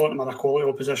 Tottenham are a quality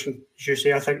opposition. As you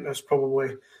say, I think that's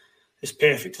probably as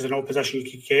perfect as an opposition you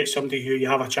could get, somebody who you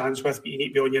have a chance with, but you need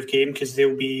to be on your game because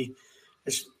they'll be,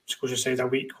 as Scotia said, a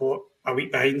week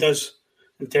behind us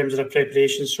in terms of their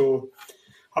preparation. So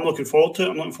I'm looking forward to it.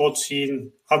 I'm looking forward to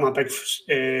seeing, I'm a big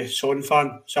Son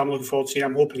fan, so I'm looking forward to seeing,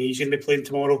 I'm hoping he's going to be playing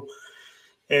tomorrow.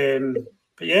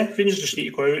 But yeah, Rangers just need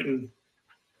to go out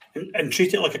and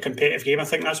treat it like a competitive game. I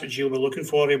think that's what Gio will be looking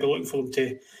for. He'll be looking for them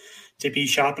to be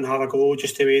sharp and have a go,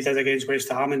 just the way he did against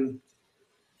West Ham. And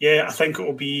yeah, I think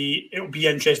it'll be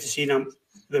interesting to see him.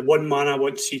 The one man I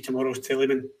want to see tomorrow is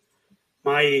Tillman.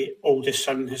 My oldest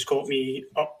son has got me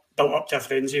built up to a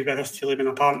frenzy with this Tillman.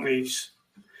 Apparently he's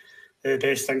the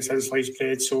best thing since sliced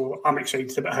bread. So I'm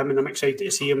excited about him and I'm excited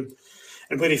to see him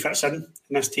and where he fits in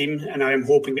this team. And I am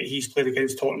hoping that he's playing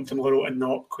against Tottenham tomorrow and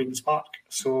not Queen's Park.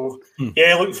 So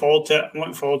yeah, looking forward to it. I'm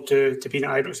looking forward to being at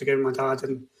Ibrox again with my dad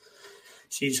and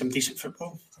seeing some decent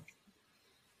football.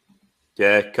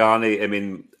 Yeah, Carney, I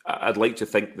mean, I'd like to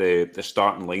think the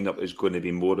starting lineup is going to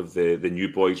be more of the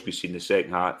new boys we see in the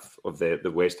second half of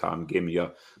the West Ham game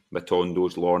here.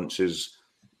 Matondo's, Lawrence's.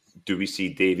 Do we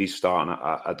see Davies starting?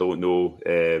 I don't know.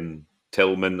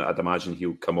 Tillman, I'd imagine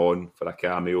he'll come on for a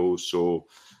cameo. So,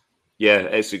 yeah,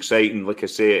 it's exciting. Like I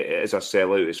say, it is a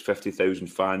sellout. It's 50,000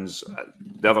 fans.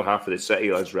 The other half of the city,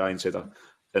 as Ryan said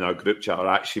in our group chat, are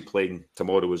actually playing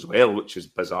tomorrow as well, which is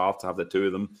bizarre to have the two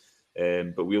of them.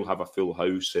 But we'll have a full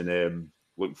house and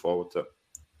looking forward to it.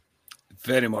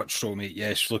 Very much so, mate.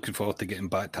 Yes, looking forward to getting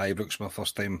back to Ibrox my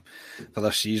first time for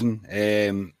this season.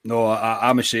 No,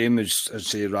 I'm the same as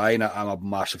say Ryan. I'm a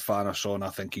massive fan of Son. I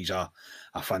think he's a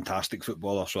fantastic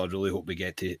footballer, so I really hope we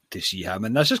get to see him.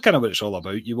 And this is kind of what it's all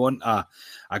about. You want a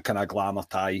kind of glamour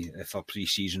tie for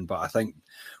pre-season, but I think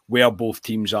where both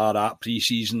teams are at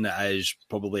pre-season is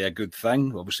probably a good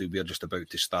thing. Obviously, we're just about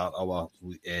to start our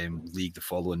league the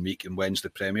following week. And when's the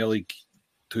Premier League?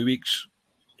 2 weeks?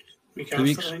 Two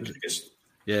weeks?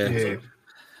 Yeah. 2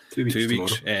 weeks. 2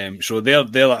 weeks. So they're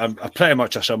pretty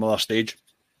much a similar stage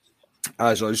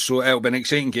as us. So it'll be an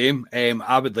exciting game.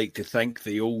 I would like to think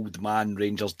the old man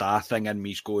Rangers Da thing in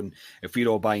me's going, if we're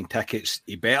all buying tickets,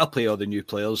 he better play all the new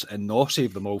players and not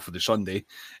save them all for the Sunday.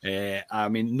 I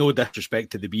mean, no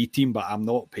disrespect to the B team, but I'm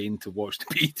not paying to watch the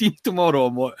B team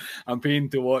tomorrow. I'm paying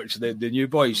to watch the new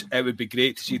boys. It would be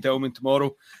great to see Tillman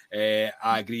tomorrow.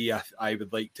 I agree. I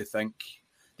would like to think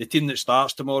the team that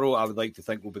starts tomorrow, I would like to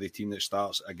think will be the team that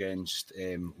starts against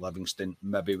Livingston,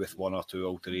 maybe with one or two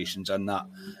alterations in that.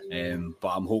 But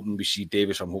I'm hoping we see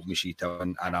Davis, I'm hoping we see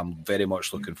Tillman, and I'm very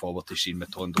much looking forward to seeing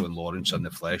Matondo and Lawrence in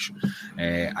the flesh.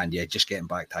 And yeah, just getting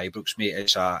back to Ibrox, mate,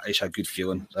 it's a good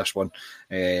feeling, this one.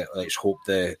 Let's hope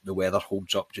the weather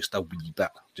holds up just a wee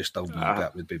bit. Just a wee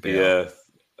bit would be better. Yeah,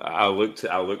 I looked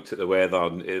at the weather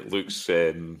and it looks...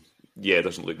 it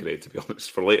doesn't look great, to be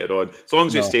honest, for later on. As long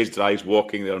as it stays dry,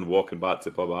 walking there and walking back to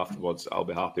the pub afterwards, I'll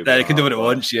be happy with that. You can do it at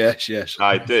once, yes.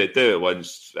 I do it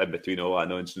once in between all that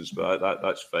nonsense, but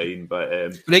that's fine.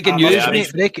 But breaking news,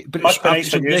 mate.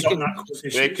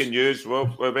 Breaking news.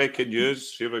 Well, we're breaking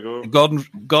news. Here we go.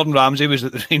 Gordon Ramsay was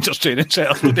at the Rangers training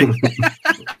centre today.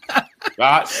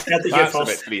 That's about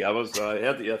 3 hours. I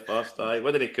heard it here first.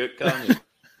 What did he cook, Carney?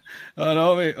 I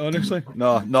know, mate, honestly.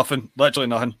 No, nothing. Literally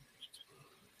nothing.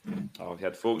 Oh, he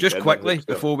had folks just quickly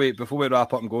before we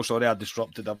wrap up and go. Sorry, I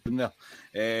disrupted everything there.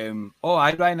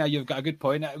 Ryan, you've got a good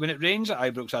point. When it rains at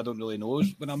Ibrox, I don't really know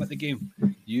when I'm at the game.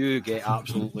 You get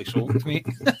absolutely soaked, mate.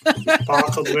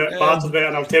 Battered with it,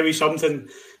 and I'll tell you something.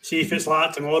 See if it's like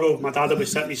that tomorrow, my dad will be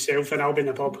sitting himself and I'll be in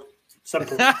the pub.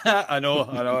 Simple. I know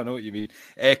what you mean.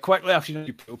 Quickly, I've seen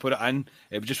people put it in.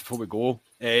 Just before we go,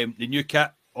 the new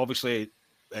kit. Obviously,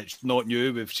 it's not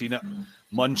new. We've seen it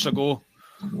months ago.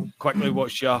 Quickly,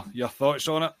 what's your thoughts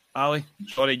on it, Ali?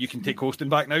 Sorry, you can take hosting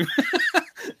back now.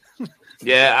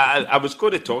 Yeah, I was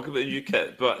going to talk about the new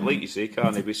kit, but like you say,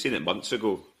 Carney, we've seen it months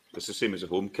ago. It's the same as a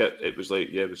home kit. It was like,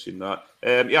 yeah, we've seen that.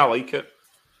 I like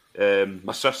it.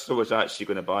 My sister was actually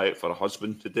going to buy it for her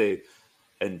husband today,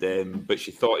 and but she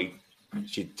thought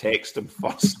she'd text him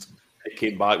first it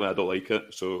came back when I don't like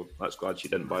it, so that's glad she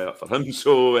didn't buy it for him.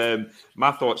 So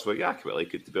my thoughts were, I quite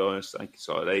like it, to be honest. I think it's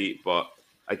all right, but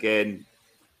again,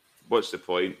 what's the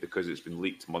point? Because it's been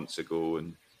leaked months ago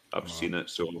and I've seen it,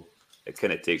 so it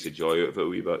kind of takes the joy out of it a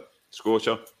wee bit.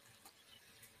 Scotia?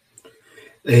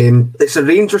 It's a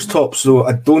Rangers top, so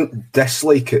I don't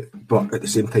dislike it, but at the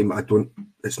same time,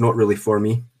 it's not really for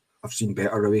me. I've seen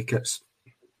better away kits.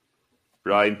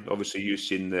 Brian, obviously you've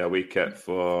seen the away kit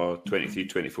for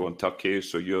 23-24 in Turkey,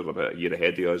 so you're about a year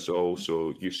ahead of us all,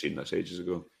 so you've seen this ages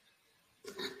ago.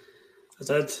 I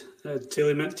did.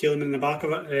 Telemans in the back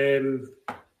of it.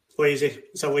 Lazy.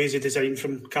 It's a lazy design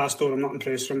from Castor. I'm not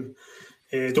impressed from.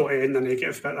 Don't end the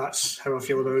negative, but that's how I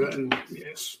feel about it, and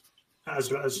yes, it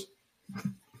is what it is.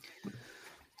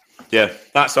 Yeah,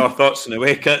 that's our thoughts on the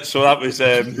away kit. So that was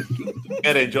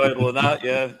very enjoyable in that.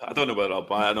 Yeah, I don't know whether I'll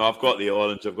buy it. No, I've got the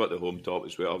orange, I've got the home top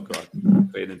as well, I've got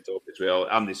a training top as well.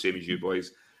 I'm the same as you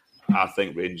boys. I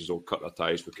think Rangers will cut their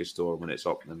ties with Castor when it's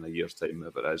up in a year's time,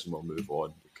 if it is, and we'll move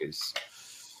on because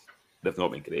they've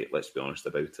not been great, let's be honest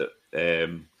about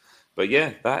it. But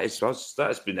yeah, that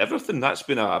has been everything. That's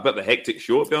been a bit of a hectic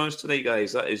show, to be honest, tonight,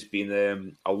 guys. That has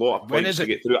been a lot of points to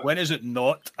get through. When is it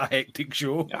not a hectic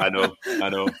show? I know.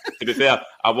 To be fair,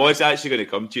 I was actually going to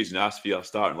come to you and ask for your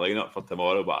starting lineup for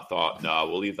tomorrow, but I thought, no,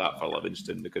 we'll leave that for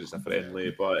Livingston because it's a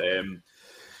friendly. But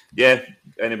yeah,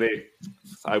 anyway,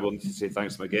 I wanted to say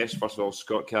thanks to my guest. First of all,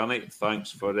 Scott Carney,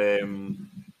 thanks for letting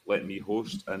me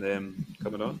host and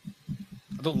coming on.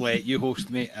 I don't let you host,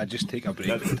 mate. I just take a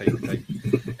break from time to time.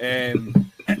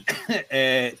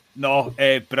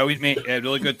 Brilliant, mate.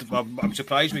 Really good. I'm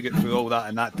surprised we get through all that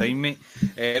in that time, mate.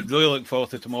 Really look forward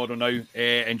to tomorrow now.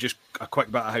 And just a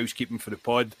quick bit of housekeeping for the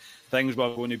pod. Things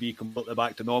were going to be completely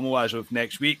back to normal as of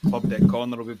next week. Club Deck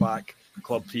Corner will be back.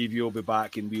 Club TV will be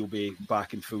back, and we'll be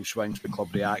back in full swing with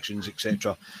club reactions,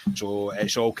 etc. So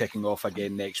it's all kicking off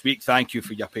again next week. Thank you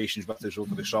for your patience with us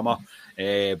over the summer,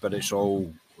 but it's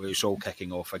all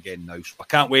kicking off again now. So I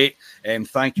can't wait.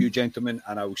 Thank you, gentlemen,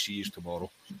 and I will see you tomorrow.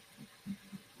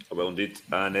 I will indeed.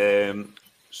 And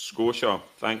Scotia,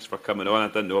 thanks for coming on. I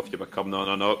didn't know if you were coming on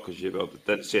or not because you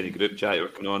didn't say any group chat you were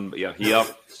coming on, but you're here,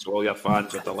 so all your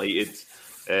fans are delighted.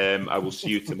 I will see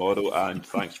you tomorrow, and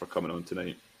thanks for coming on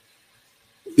tonight.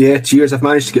 Yeah, cheers. I've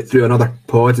managed to get through another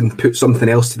pod and put something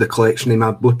else to the collection of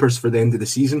my bloopers for the end of the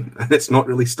season, and it's not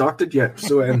really started yet.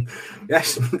 So,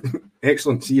 yes,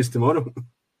 excellent. See you tomorrow.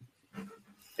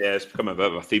 Yeah, it's become a bit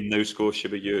of a theme now, Scotia,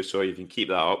 with you. So you can keep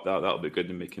that up. That'll be good,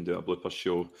 and we can do a blooper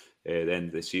show at the end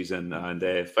of the season.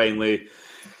 And finally,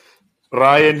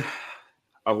 Ryan,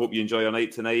 I hope you enjoy your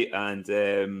night tonight.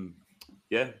 And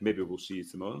yeah, maybe we'll see you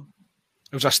tomorrow.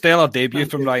 It was a stellar debut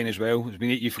from Ryan as well.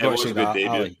 You forgot to say that,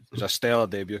 Ali. It was a stellar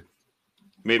debut.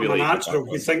 Maybe like natural.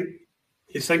 You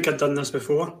think I'd done this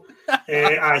before?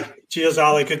 Aye. Cheers,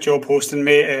 Ali. Good job hosting,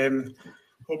 mate.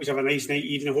 Hope you have a nice night,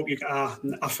 evening. I hope you get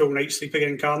a full night's sleep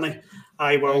again, Carney.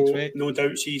 I will no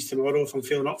doubt see you tomorrow. If I'm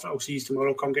feeling up for it, I'll see you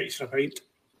tomorrow. Come get you for a pint.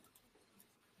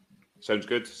 Sounds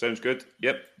good.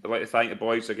 Yep. I'd like to thank the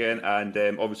boys again, and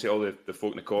obviously all the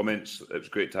folk in the comments. It was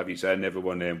great to have you in,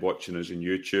 everyone watching us on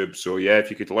YouTube. So yeah,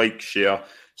 if you could like, share,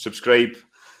 subscribe,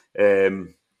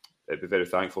 I'd be very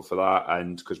thankful for that.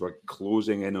 And because we're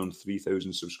closing in on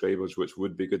 3,000 subscribers, which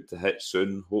would be good to hit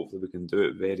soon. Hopefully we can do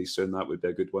it very soon. That would be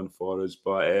a good one for us.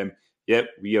 But yeah,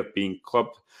 we have been Club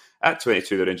at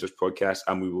 22 the Rangers podcast,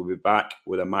 and we will be back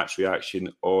with a match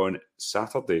reaction on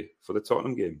Saturday for the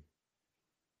Tottenham game.